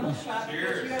it.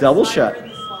 Double shot.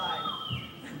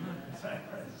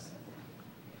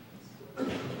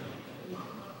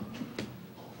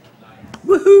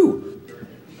 Woohoo!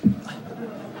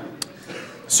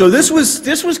 So this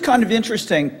was kind of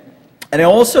interesting, and I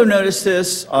also noticed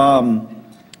this around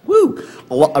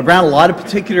a lot of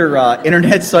particular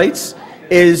internet sites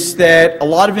is that a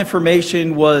lot of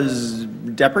information was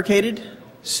deprecated.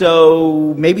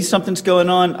 So maybe something's going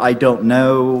on. I don't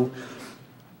know.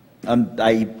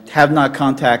 I have not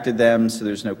contacted them, so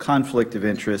there's no conflict of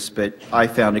interest, but I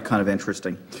found it kind of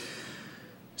interesting.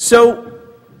 So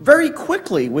very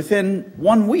quickly, within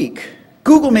 1 week,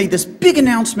 Google made this big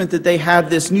announcement that they have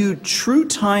this new True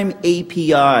Time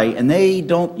API, and they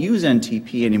don't use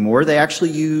NTP anymore. They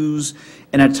actually use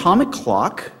an atomic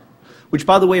clock, which,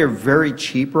 by the way, are very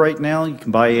cheap right now. You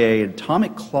can buy an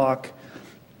atomic clock,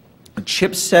 a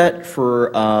chipset for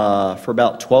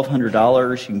about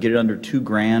 $1,200. You can get it under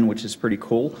 $2,000, which is pretty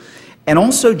cool. And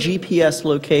also GPS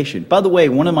location. By the way,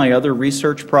 one of my other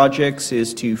research projects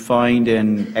is to find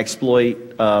and exploit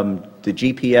the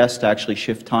GPS to actually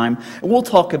shift time. And we'll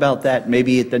talk about that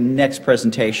maybe at the next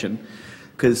presentation,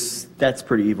 because that's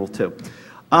pretty evil too.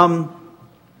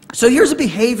 So here's a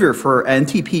behavior for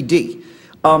NTPD.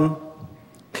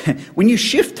 When you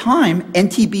shift time,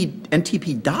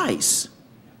 NTP dies.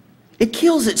 It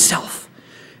kills itself.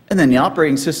 And then the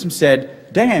operating system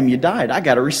said, damn, you died. I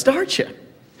got to restart you.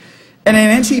 And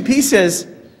then NTP says,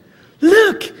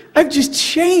 look, I've just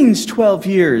changed 12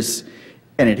 years.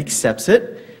 And it accepts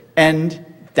it, and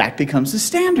that becomes the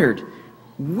standard.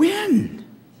 When?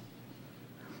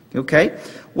 Okay,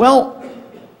 well,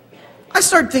 I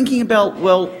started thinking about,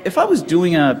 well, if I was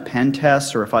doing a pen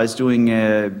test or if I was doing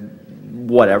a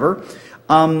whatever,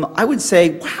 I would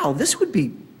say, wow, this could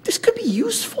be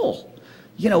useful.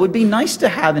 You know, it would be nice to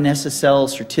have an SSL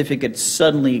certificate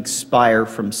suddenly expire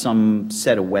from some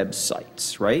set of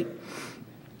websites, right?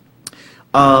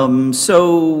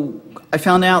 So I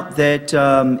found out that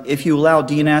if you allow IP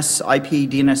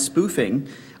DNS spoofing,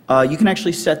 you can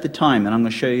actually set the time. And I'm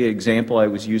going to show you an example I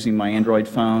was using my Android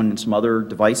phone and some other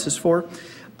devices for.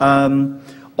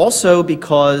 Also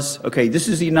because, okay, this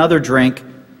is another drink.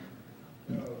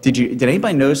 Did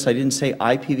anybody notice I didn't say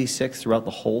IPv6 throughout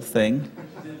the whole thing?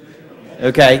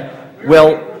 Okay,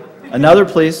 well, another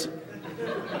please.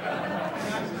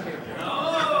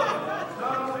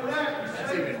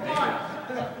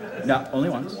 No, only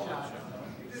once.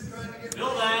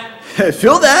 Fill that.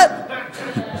 Fill that.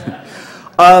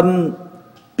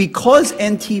 Because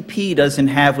NTP doesn't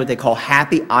have what they call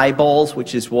happy eyeballs,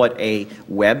 which is what a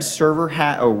web server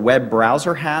or web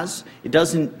browser has, it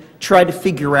doesn't try to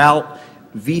figure out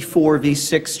V4,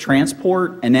 V6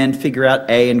 transport, and then figure out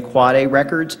A and quad A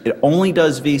records. It only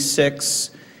does V6,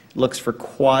 looks for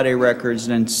quad A records,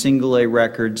 and then single A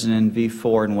records, and then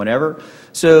V4 and whatever.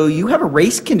 So you have a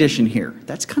race condition here.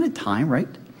 That's kind of time, right?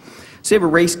 So you have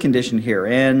a race condition here,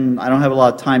 and I don't have a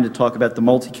lot of time to talk about the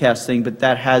multicast thing, but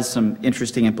that has some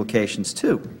interesting implications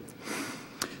too.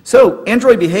 So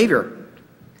Android behavior.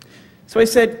 So I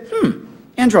said,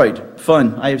 Android,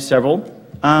 fun. I have several.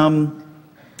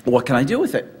 What can I do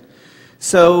with it?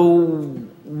 So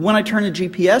when I turned the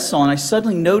GPS on, I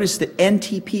suddenly noticed that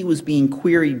NTP was being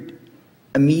queried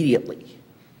immediately.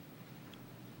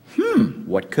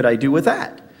 What could I do with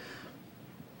that?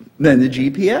 Then the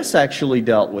GPS actually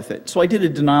dealt with it. So I did a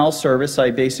denial service.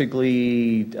 I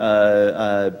basically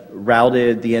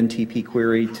routed the NTP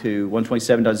query to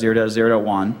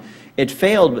 127.0.0.1. It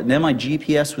failed, but then my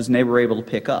GPS was never able to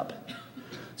pick up.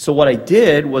 So what I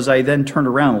did was I then turned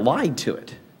around and lied to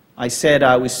it. I said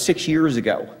it was 6 years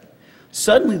ago.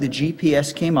 Suddenly the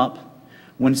GPS came up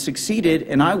when it succeeded,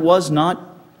 and I was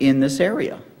not in this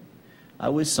area. I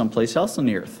was someplace else on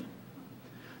the earth.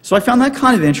 So I found that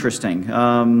kind of interesting.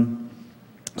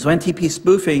 So NTP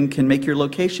spoofing can make your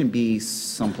location be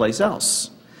someplace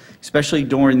else, especially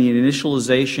during the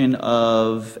initialization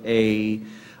of a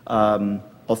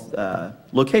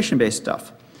location-based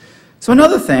stuff. So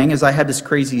another thing is I had this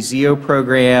crazy ZO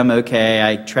program. Okay,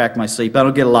 I track my sleep. I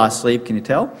don't get a lot of sleep, can you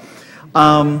tell?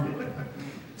 I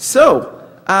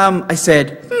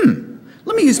said,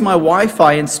 let me use my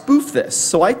Wi-Fi and spoof this.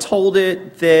 So I told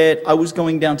it that I was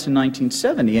going down to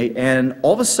 1978, and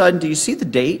all of a sudden, do you see the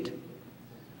date?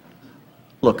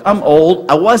 Look, I'm old.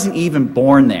 I wasn't even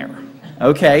born there.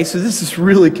 Okay, so this is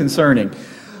really concerning.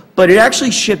 But it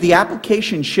actually the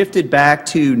application shifted back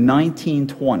to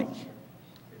 1920.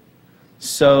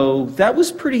 So that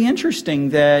was pretty interesting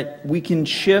that we can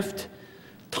shift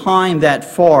time that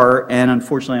far, and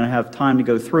unfortunately I don't have time to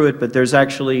go through it, but there's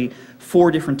actually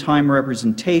 4 different time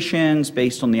representations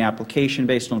based on the application,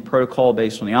 based on the protocol,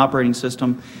 based on the operating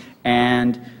system,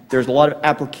 and there's a lot of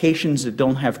applications that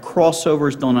don't have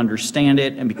crossovers, don't understand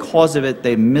it, and because of it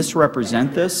they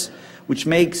misrepresent this, which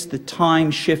makes the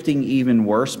time shifting even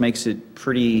worse, makes it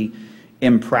pretty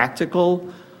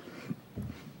impractical.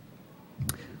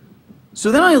 So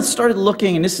then I started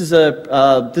looking, and this is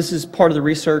part of the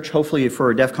research, hopefully for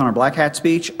a DEF CON or Black Hat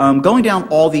speech, going down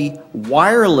all the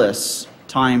wireless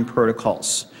time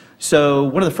protocols. So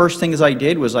one of the first things I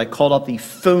did was I called up the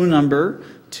phone number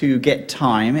to get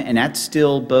time, and that's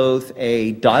still both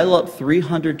a dial-up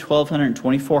 300, 1200, and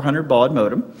 2400 baud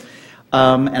modem.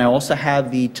 And I also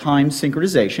have the time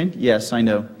synchronization. Yes, I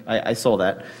know, I saw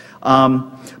that.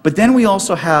 But then we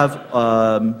also have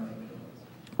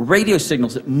radio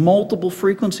signals at multiple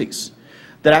frequencies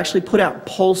that actually put out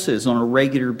pulses on a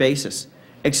regular basis.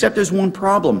 Except there's one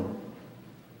problem.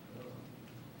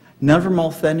 None of them are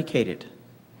authenticated.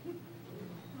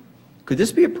 Could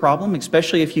this be a problem,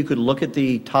 especially if you could look at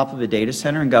the top of a data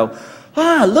center and go,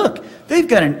 look, they've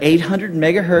got an 800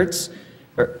 megahertz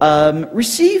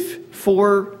receive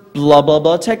for blah, blah,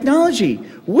 blah technology.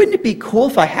 Wouldn't it be cool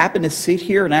if I happened to sit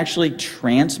here and actually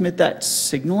transmit that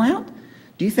signal out?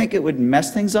 Do you think it would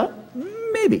mess things up?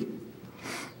 Maybe.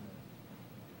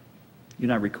 You're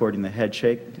not recording the head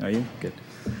shake, are you? Good.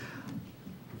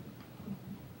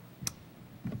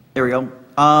 There we go.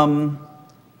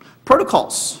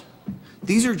 Protocols.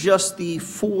 These are just the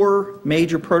 4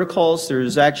 major protocols.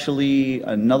 There's actually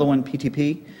another one,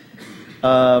 PTP,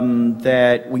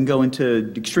 that we can go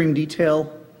into extreme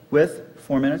detail with.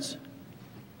 4 minutes.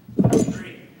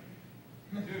 3,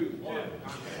 2, 1.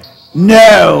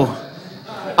 No!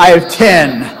 I have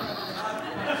 10.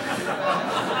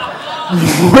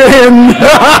 Win!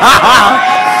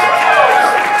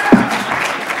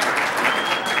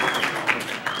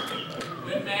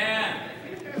 Good man.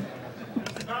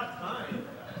 It's not time.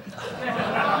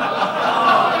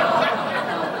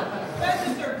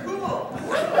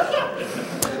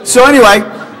 So anyway,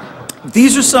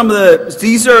 these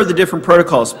are the different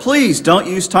protocols. Please don't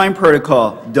use time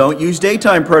protocol. Don't use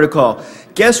daytime protocol.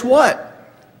 Guess what?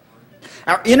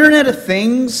 Our Internet of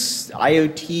Things,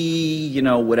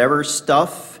 IoT, whatever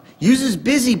stuff, uses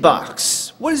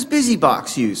BusyBox. What does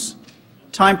BusyBox use?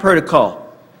 Time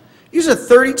protocol. Use a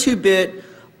 32-bit,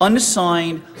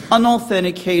 unassigned,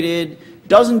 unauthenticated,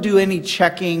 doesn't do any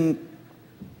checking.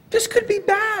 This could be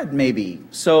bad, maybe.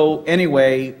 So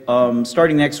anyway,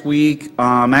 starting next week,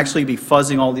 I'm actually be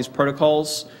fuzzing all these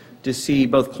protocols to see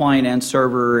both client and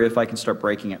server if I can start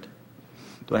breaking it.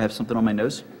 Do I have something on my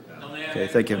nose? Okay,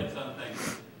 thank you.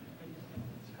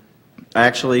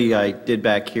 Actually, I did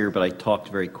back here, but I talked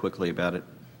very quickly about it.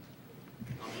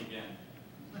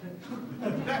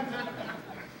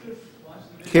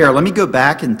 Here, let me go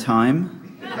back in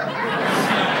time.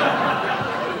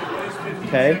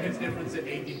 Okay.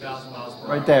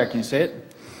 Right there, can you see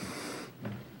it?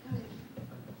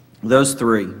 Those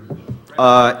 3.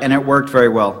 And it worked very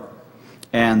well.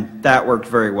 And that worked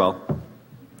very well.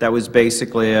 That was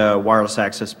basically a wireless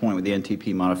access point with the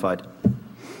NTP modified,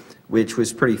 which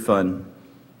was pretty fun.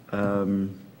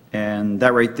 And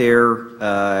that right there,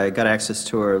 I got access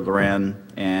to a LAN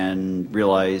and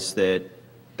realized that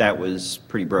that was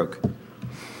pretty broke.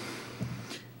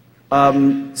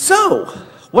 So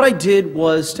what I did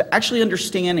was to actually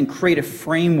understand and create a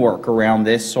framework around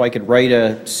this so I could write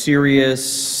a serious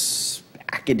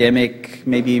academic,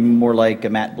 maybe more like a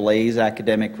Matt Blaze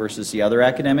academic versus the other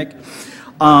academic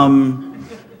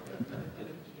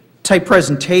type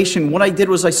presentation, what I did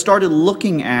was I started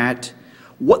looking at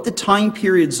what the time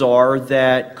periods are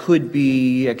that could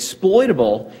be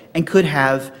exploitable and could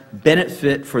have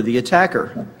benefit for the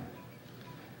attacker.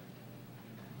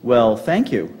 Well,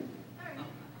 thank you.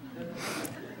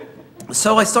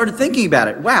 So I started thinking about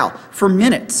it. Wow, for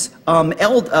minutes.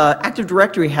 Active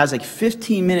Directory has a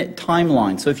 15-minute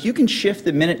timeline. So if you can shift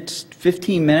the minutes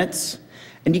 15 minutes,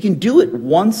 and you can do it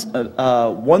once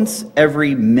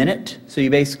every minute, so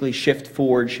you basically shift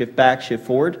forward, shift back, shift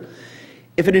forward.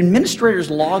 If an administrator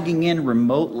is logging in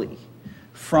remotely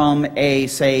from a,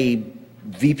 say,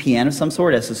 VPN of some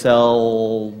sort,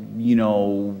 SSL,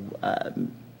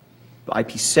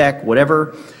 IPsec,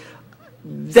 whatever,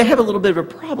 they have a little bit of a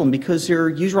problem because their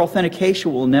user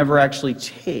authentication will never actually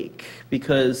take,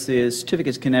 because the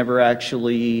certificates can never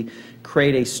actually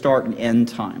create a start and end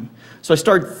time. So I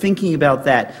started thinking about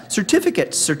that.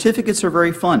 Certificates are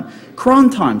very fun.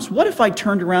 Cron times. What if I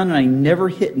turned around and I never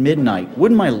hit midnight?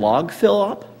 Wouldn't my log fill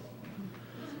up?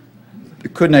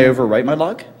 Couldn't I overwrite my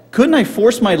log? Couldn't I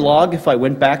force my log if I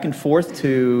went back and forth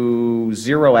to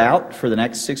 0 out for the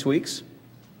next 6 weeks?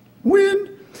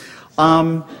 Win.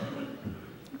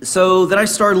 So then I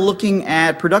started looking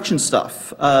at production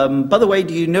stuff. By the way,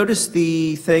 do you notice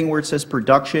the thing where it says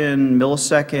production,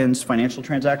 milliseconds, financial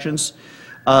transactions?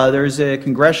 There's a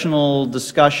congressional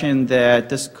discussion that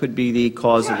this could be the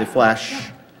cause of the flash.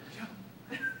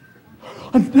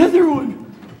 Another one!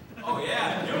 Oh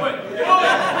yeah, do it! Do it!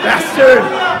 Bastard!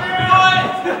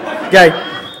 Okay,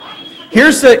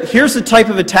 here's the type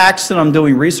of attacks that I'm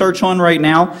doing research on right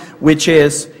now, which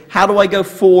is how do I go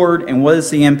forward and what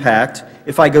is the impact?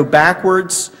 If I go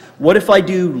backwards, what if I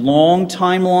do long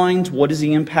timelines? What is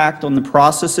the impact on the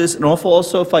processes? And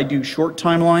also if I do short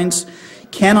timelines,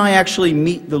 can I actually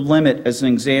meet the limit, as an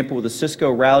example, with a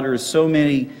Cisco router is so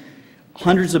many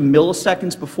hundreds of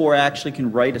milliseconds before I actually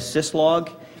can write a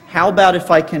syslog? How about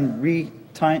if I can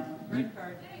retime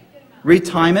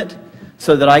it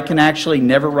so that I can actually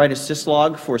never write a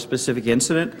syslog for a specific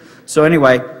incident? So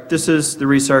anyway, this is the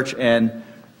research, and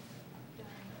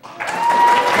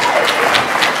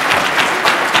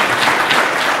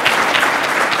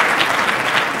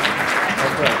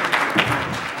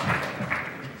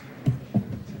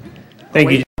thank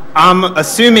you. I'm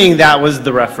assuming that was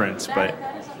the reference, but.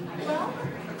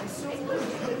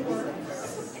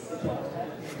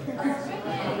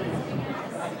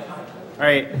 All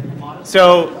right,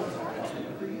 so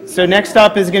next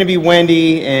up is going to be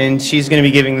Wendy, and she's going to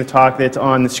be giving the talk that's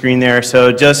on the screen there.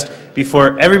 So just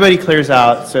before everybody clears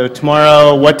out, so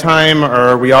tomorrow, what time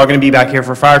are we all going to be back here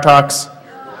for Fire Talks?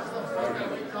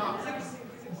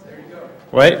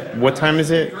 What time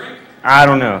is it? I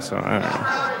don't know, so I don't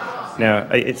know. No,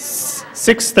 it's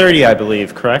 6:30, I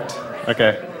believe, correct?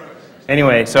 Okay.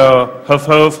 Anyway, so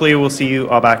hopefully we'll see you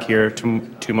all back here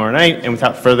tomorrow night. And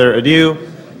without further ado,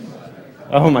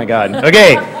 oh my God.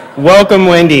 Okay, welcome,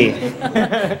 Wendy.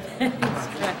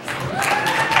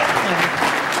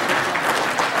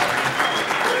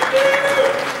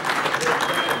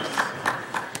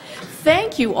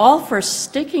 Thank you all for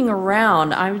sticking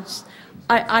around. I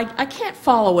can't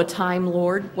follow a Time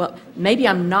Lord. Well, maybe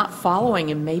I'm not following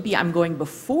him. Maybe I'm going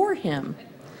before him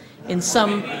in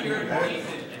some...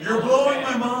 You're blowing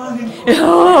my mind.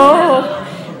 Oh.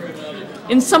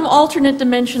 In some alternate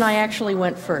dimension, I actually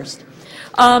went first.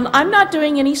 I'm not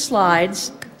doing any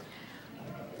slides.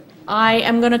 I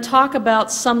am going to talk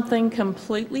about something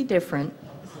completely different.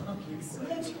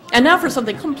 And now for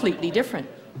something completely different.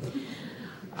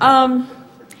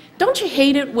 Don't you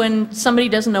hate it when somebody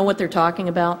doesn't know what they're talking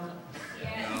about?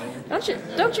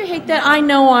 Don't you hate that? I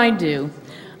know I do.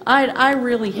 I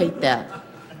really hate that.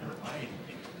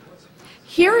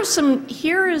 Here is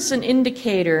an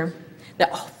indicator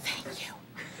that, oh, thank you.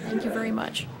 Thank you very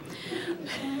much.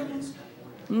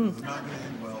 This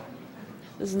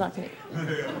is not going to,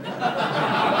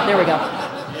 there we go.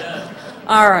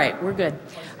 All right, we're good.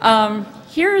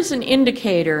 Here is an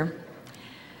indicator.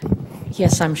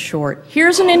 Yes, I'm short.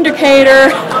 Here's an indicator.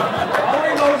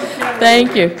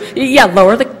 Thank you. Yeah,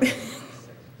 lower the...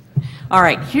 All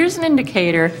right, here's an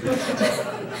indicator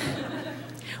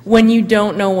when you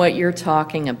don't know what you're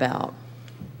talking about.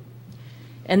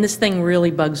 And this thing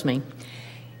really bugs me.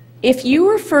 If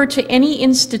you refer to any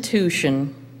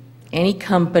institution, any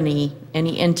company,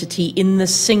 any entity in the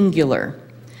singular,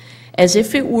 as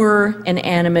if it were an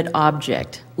animate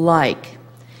object, like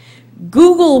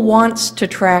Google wants to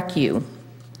track you,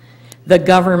 the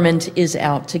government is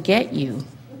out to get you,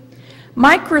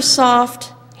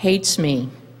 Microsoft hates me,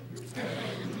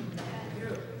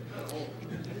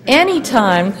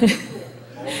 Anytime,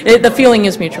 the feeling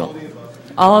is mutual.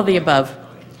 All of the above.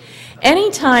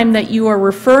 Anytime that you are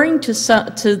referring to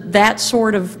that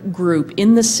sort of group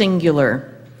in the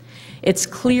singular, it's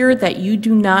clear that you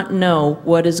do not know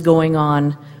what is going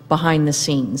on behind the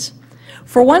scenes.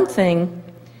 For one thing,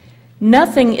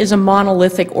 nothing is a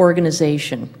monolithic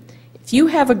organization. If you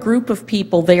have a group of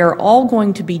people, they are all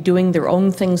going to be doing their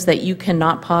own things that you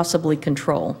cannot possibly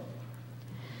control.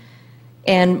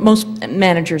 And most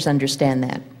managers understand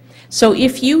that. So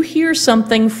if you hear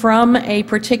something from a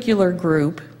particular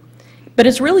group, but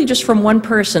it's really just from one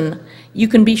person, you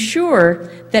can be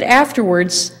sure that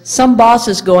afterwards some boss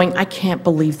is going, I can't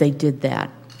believe they did that.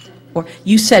 Or,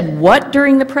 you said what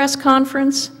during the press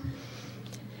conference?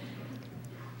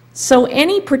 So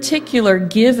any particular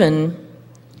given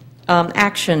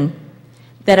action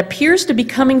that appears to be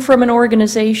coming from an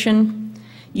organization,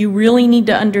 you really need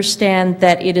to understand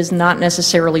that it is not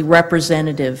necessarily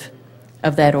representative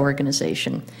of that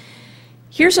organization.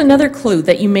 Here's another clue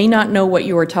that you may not know what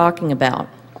you are talking about,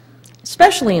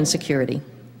 especially in security.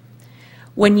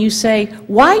 When you say,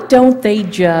 why don't they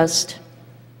just,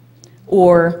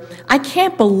 or I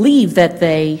can't believe that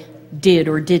they did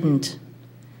or didn't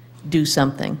do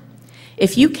something.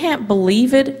 If you can't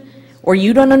believe it, or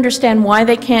you don't understand why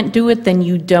they can't do it, then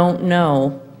you don't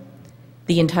know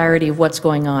the entirety of what's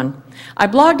going on. I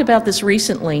blogged about this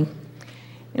recently,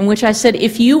 in which I said,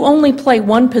 if you only play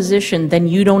one position, then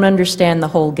you don't understand the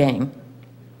whole game.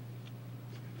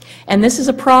 And this is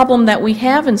a problem that we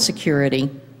have in security.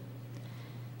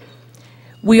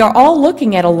 We are all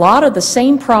looking at a lot of the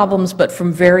same problems, but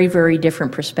from very, very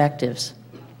different perspectives.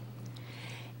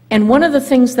 And one of the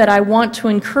things that I want to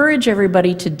encourage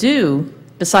everybody to do,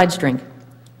 besides drink,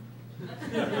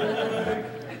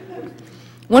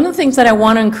 one of the things that I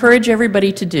want to encourage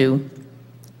everybody to do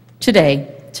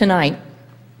today, tonight,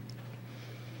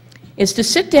 is to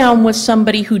sit down with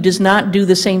somebody who does not do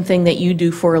the same thing that you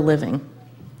do for a living.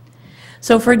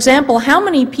 So, for example, how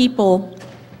many people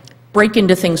break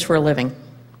into things for a living?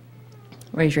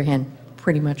 Raise your hand.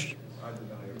 Pretty much.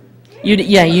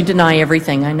 Yeah, you deny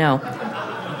everything, I know.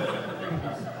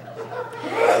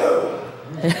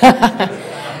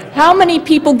 How many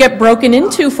people get broken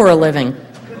into for a living?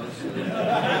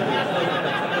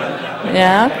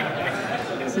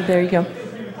 Yeah? So there you go.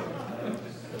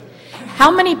 How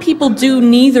many people do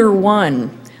neither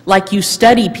one? Like you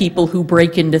study people who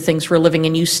break into things for a living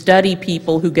and you study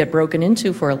people who get broken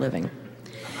into for a living.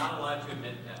 I'm not allowed to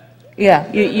admit that.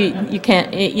 Yeah, you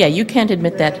can't, yeah, you can't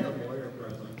admit that.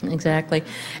 Exactly.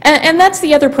 And that's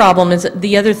the other problem, is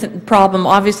the other problem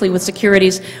obviously with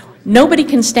securities. Nobody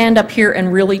can stand up here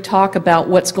and really talk about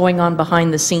what's going on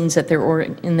behind the scenes at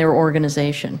in their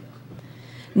organization.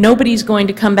 Nobody's going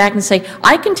to come back and say,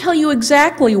 I can tell you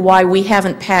exactly why we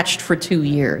haven't patched for 2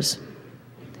 years.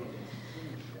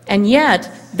 And yet,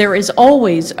 there is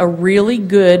always a really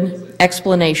good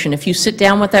explanation. If you sit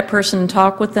down with that person and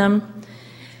talk with them,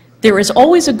 there is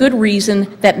always a good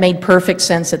reason that made perfect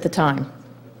sense at the time.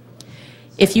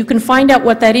 If you can find out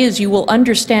what that is, you will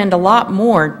understand a lot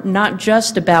more, not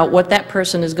just about what that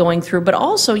person is going through, but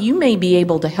also you may be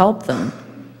able to help them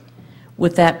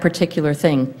with that particular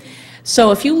thing.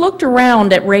 So if you looked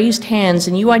around at raised hands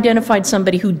and you identified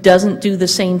somebody who doesn't do the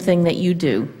same thing that you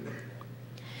do,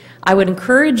 I would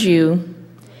encourage you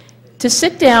to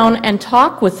sit down and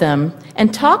talk with them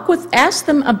and ask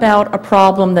them about a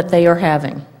problem that they are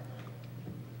having.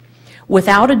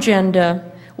 Without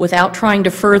agenda, without trying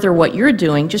to further what you're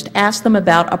doing, just ask them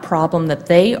about a problem that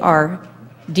they are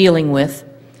dealing with.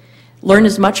 Learn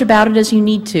as much about it as you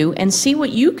need to and see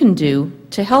what you can do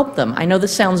to help them. I know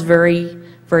this sounds very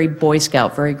Boy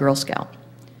Scout, very Girl Scout.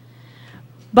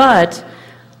 But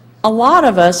a lot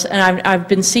of us, and I've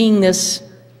been seeing this,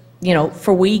 you know,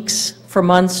 for weeks, for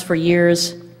months, for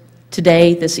years,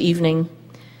 today, this evening,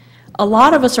 a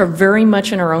lot of us are very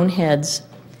much in our own heads,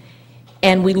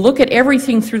 and we look at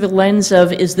everything through the lens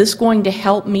of, is this going to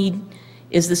help me?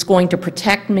 Is this going to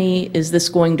protect me? Is this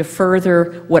going to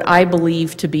further what I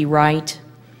believe to be right?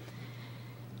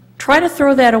 Try to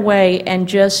throw that away and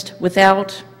just,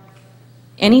 without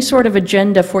any sort of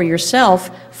agenda for yourself,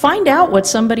 find out what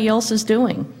somebody else is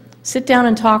doing. Sit down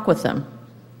and talk with them.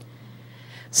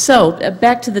 So,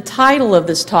 back to the title of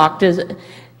this talk. Does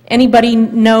anybody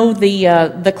know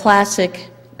the classic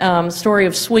story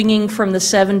of swinging from the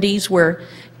 70s, where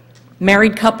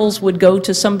married couples would go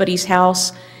to somebody's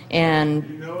house and...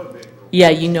 You know it, baby. Yeah,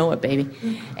 you know it,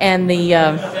 baby. And the...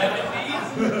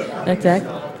 exactly.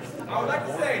 I would like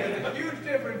to say there's a huge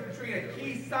difference between a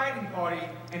key signing party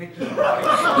and a key party.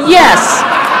 Yes.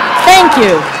 Thank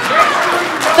you.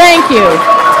 Thank you.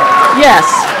 Yes.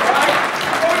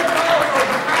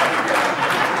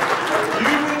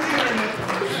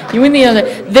 You and the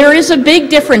other. There is a big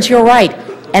difference, you're right,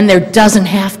 and there doesn't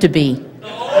have to be.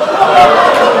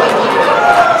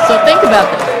 So think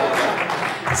about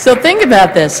this. So think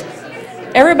about this.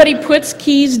 Everybody puts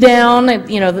keys down,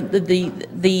 you know,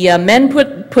 the men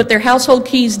put their household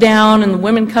keys down, and the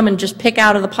women come and just pick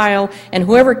out of the pile, and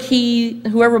whoever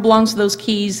belongs to those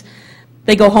keys,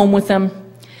 they go home with them.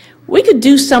 We could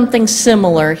do something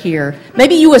similar here.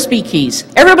 Maybe USB keys.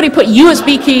 Everybody put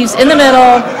USB keys in the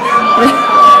middle.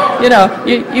 You know,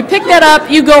 you pick that up,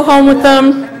 you go home with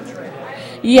them.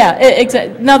 Yeah,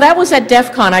 exactly. No, that was at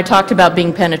DEF CON. I talked about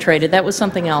being penetrated. That was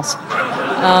something else.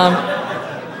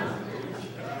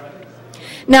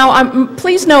 Now,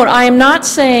 please note, I am not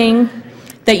saying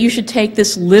that you should take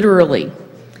this literally.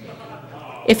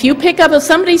 If you pick up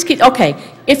somebody's key, okay,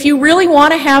 if you really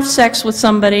want to have sex with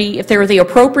somebody, if they're the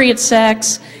appropriate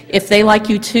sex, if they like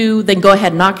you too, then go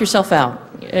ahead, knock yourself out.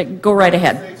 Go right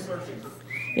ahead.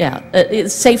 Yeah,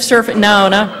 it's safe surfing. No.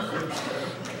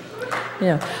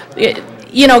 Yeah,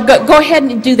 you know, go ahead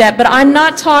and do that. But I'm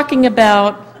not talking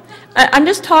about. I'm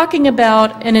just talking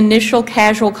about an initial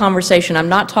casual conversation. I'm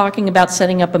not talking about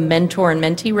setting up a mentor and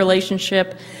mentee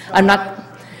relationship. I'm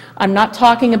not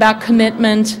talking about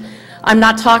commitment. I'm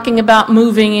not talking about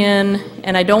moving in,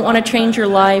 and I don't want to change your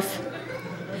life.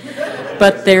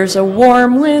 But there's a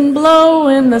warm wind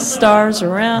blowing the stars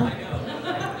around.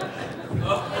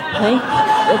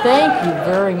 Thank you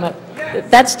very much.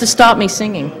 That's to stop me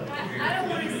singing.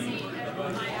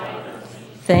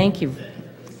 Thank you.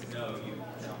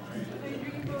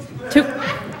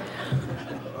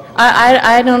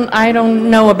 I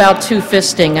don't know about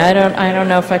two-fisting. I don't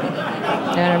know if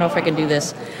I can do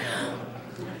this.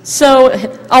 So,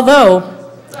 although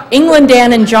England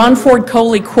Dan and John Ford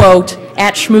Coley quote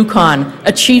at Shmoocon,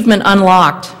 "Achievement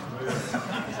unlocked."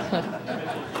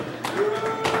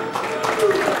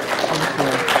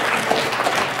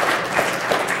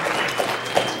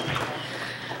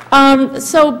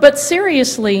 But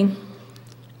seriously,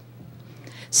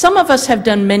 some of us have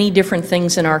done many different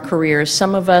things in our careers.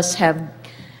 Some of us have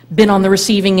been on the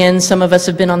receiving end. Some of us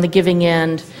have been on the giving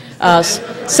end.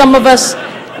 Some of us,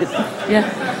 yeah.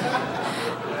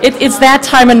 It's that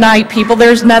time of night, people.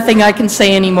 There's nothing I can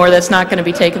say anymore that's not going to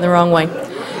be taken the wrong way.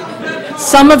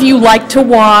 Some of you like to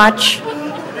watch.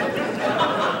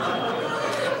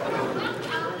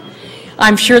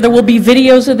 I'm sure there will be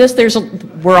videos of this.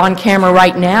 We're on camera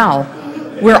right now.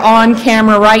 We're on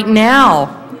camera right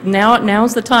now.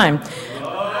 Now's the time.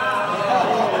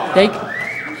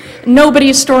 Nobody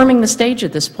is storming the stage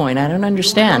at this point. I don't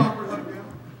understand.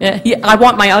 Yeah, I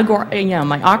want my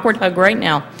awkward hug right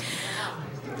now.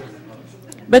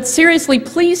 But seriously,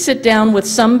 please sit down with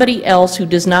somebody else who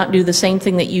does not do the same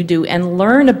thing that you do and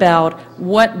learn about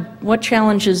what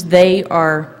challenges they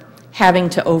are having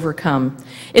to overcome.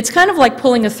 It's kind of like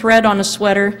pulling a thread on a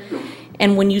sweater,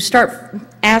 and when you start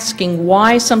asking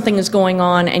why something is going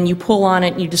on and you pull on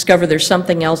it and you discover there's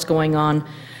something else going on,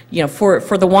 you know, for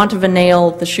the want of a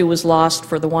nail, the shoe was lost.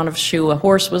 For the want of a shoe, a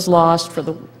horse was lost. For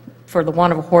the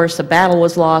want of a horse, a battle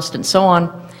was lost, and so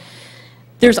on.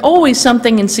 There's always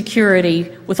something in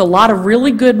security with a lot of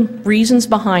really good reasons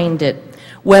behind it,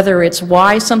 whether it's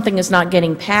why something is not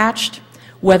getting patched,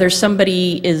 whether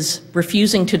somebody is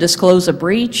refusing to disclose a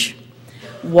breach,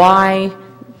 why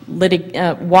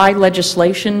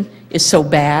legislation is so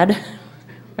bad.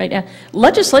 Right?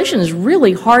 Legislation is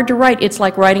really hard to write. It's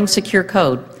like writing secure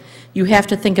code. You have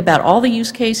to think about all the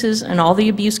use cases and all the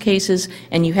abuse cases,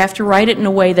 and you have to write it in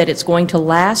a way that it's going to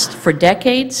last for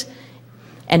decades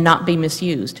and not be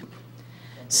misused.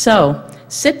 So,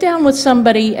 sit down with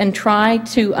somebody and try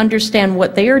to understand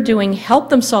what they are doing, help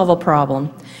them solve a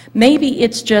problem. Maybe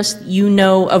it's just you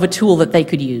know of a tool that they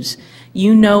could use.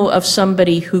 You know of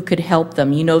somebody who could help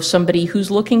them. You know somebody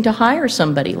who's looking to hire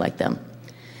somebody like them.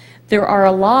 There are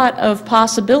a lot of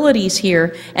possibilities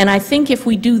here, and I think if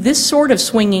we do this sort of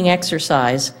swinging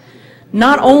exercise,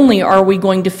 not only are we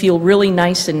going to feel really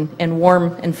nice and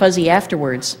warm and fuzzy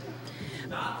afterwards.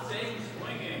 Stop saying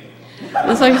swinging.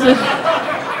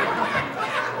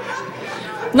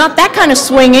 Not that kind of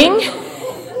swinging.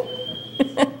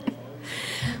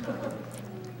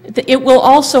 It will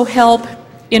also help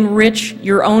enrich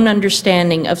your own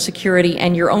understanding of security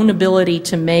and your own ability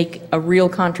to make a real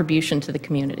contribution to the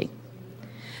community.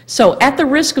 So, at the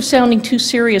risk of sounding too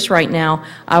serious right now,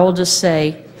 I will just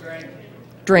say,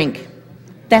 drink.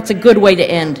 That's a good way to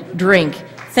end. Drink.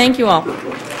 Thank you all.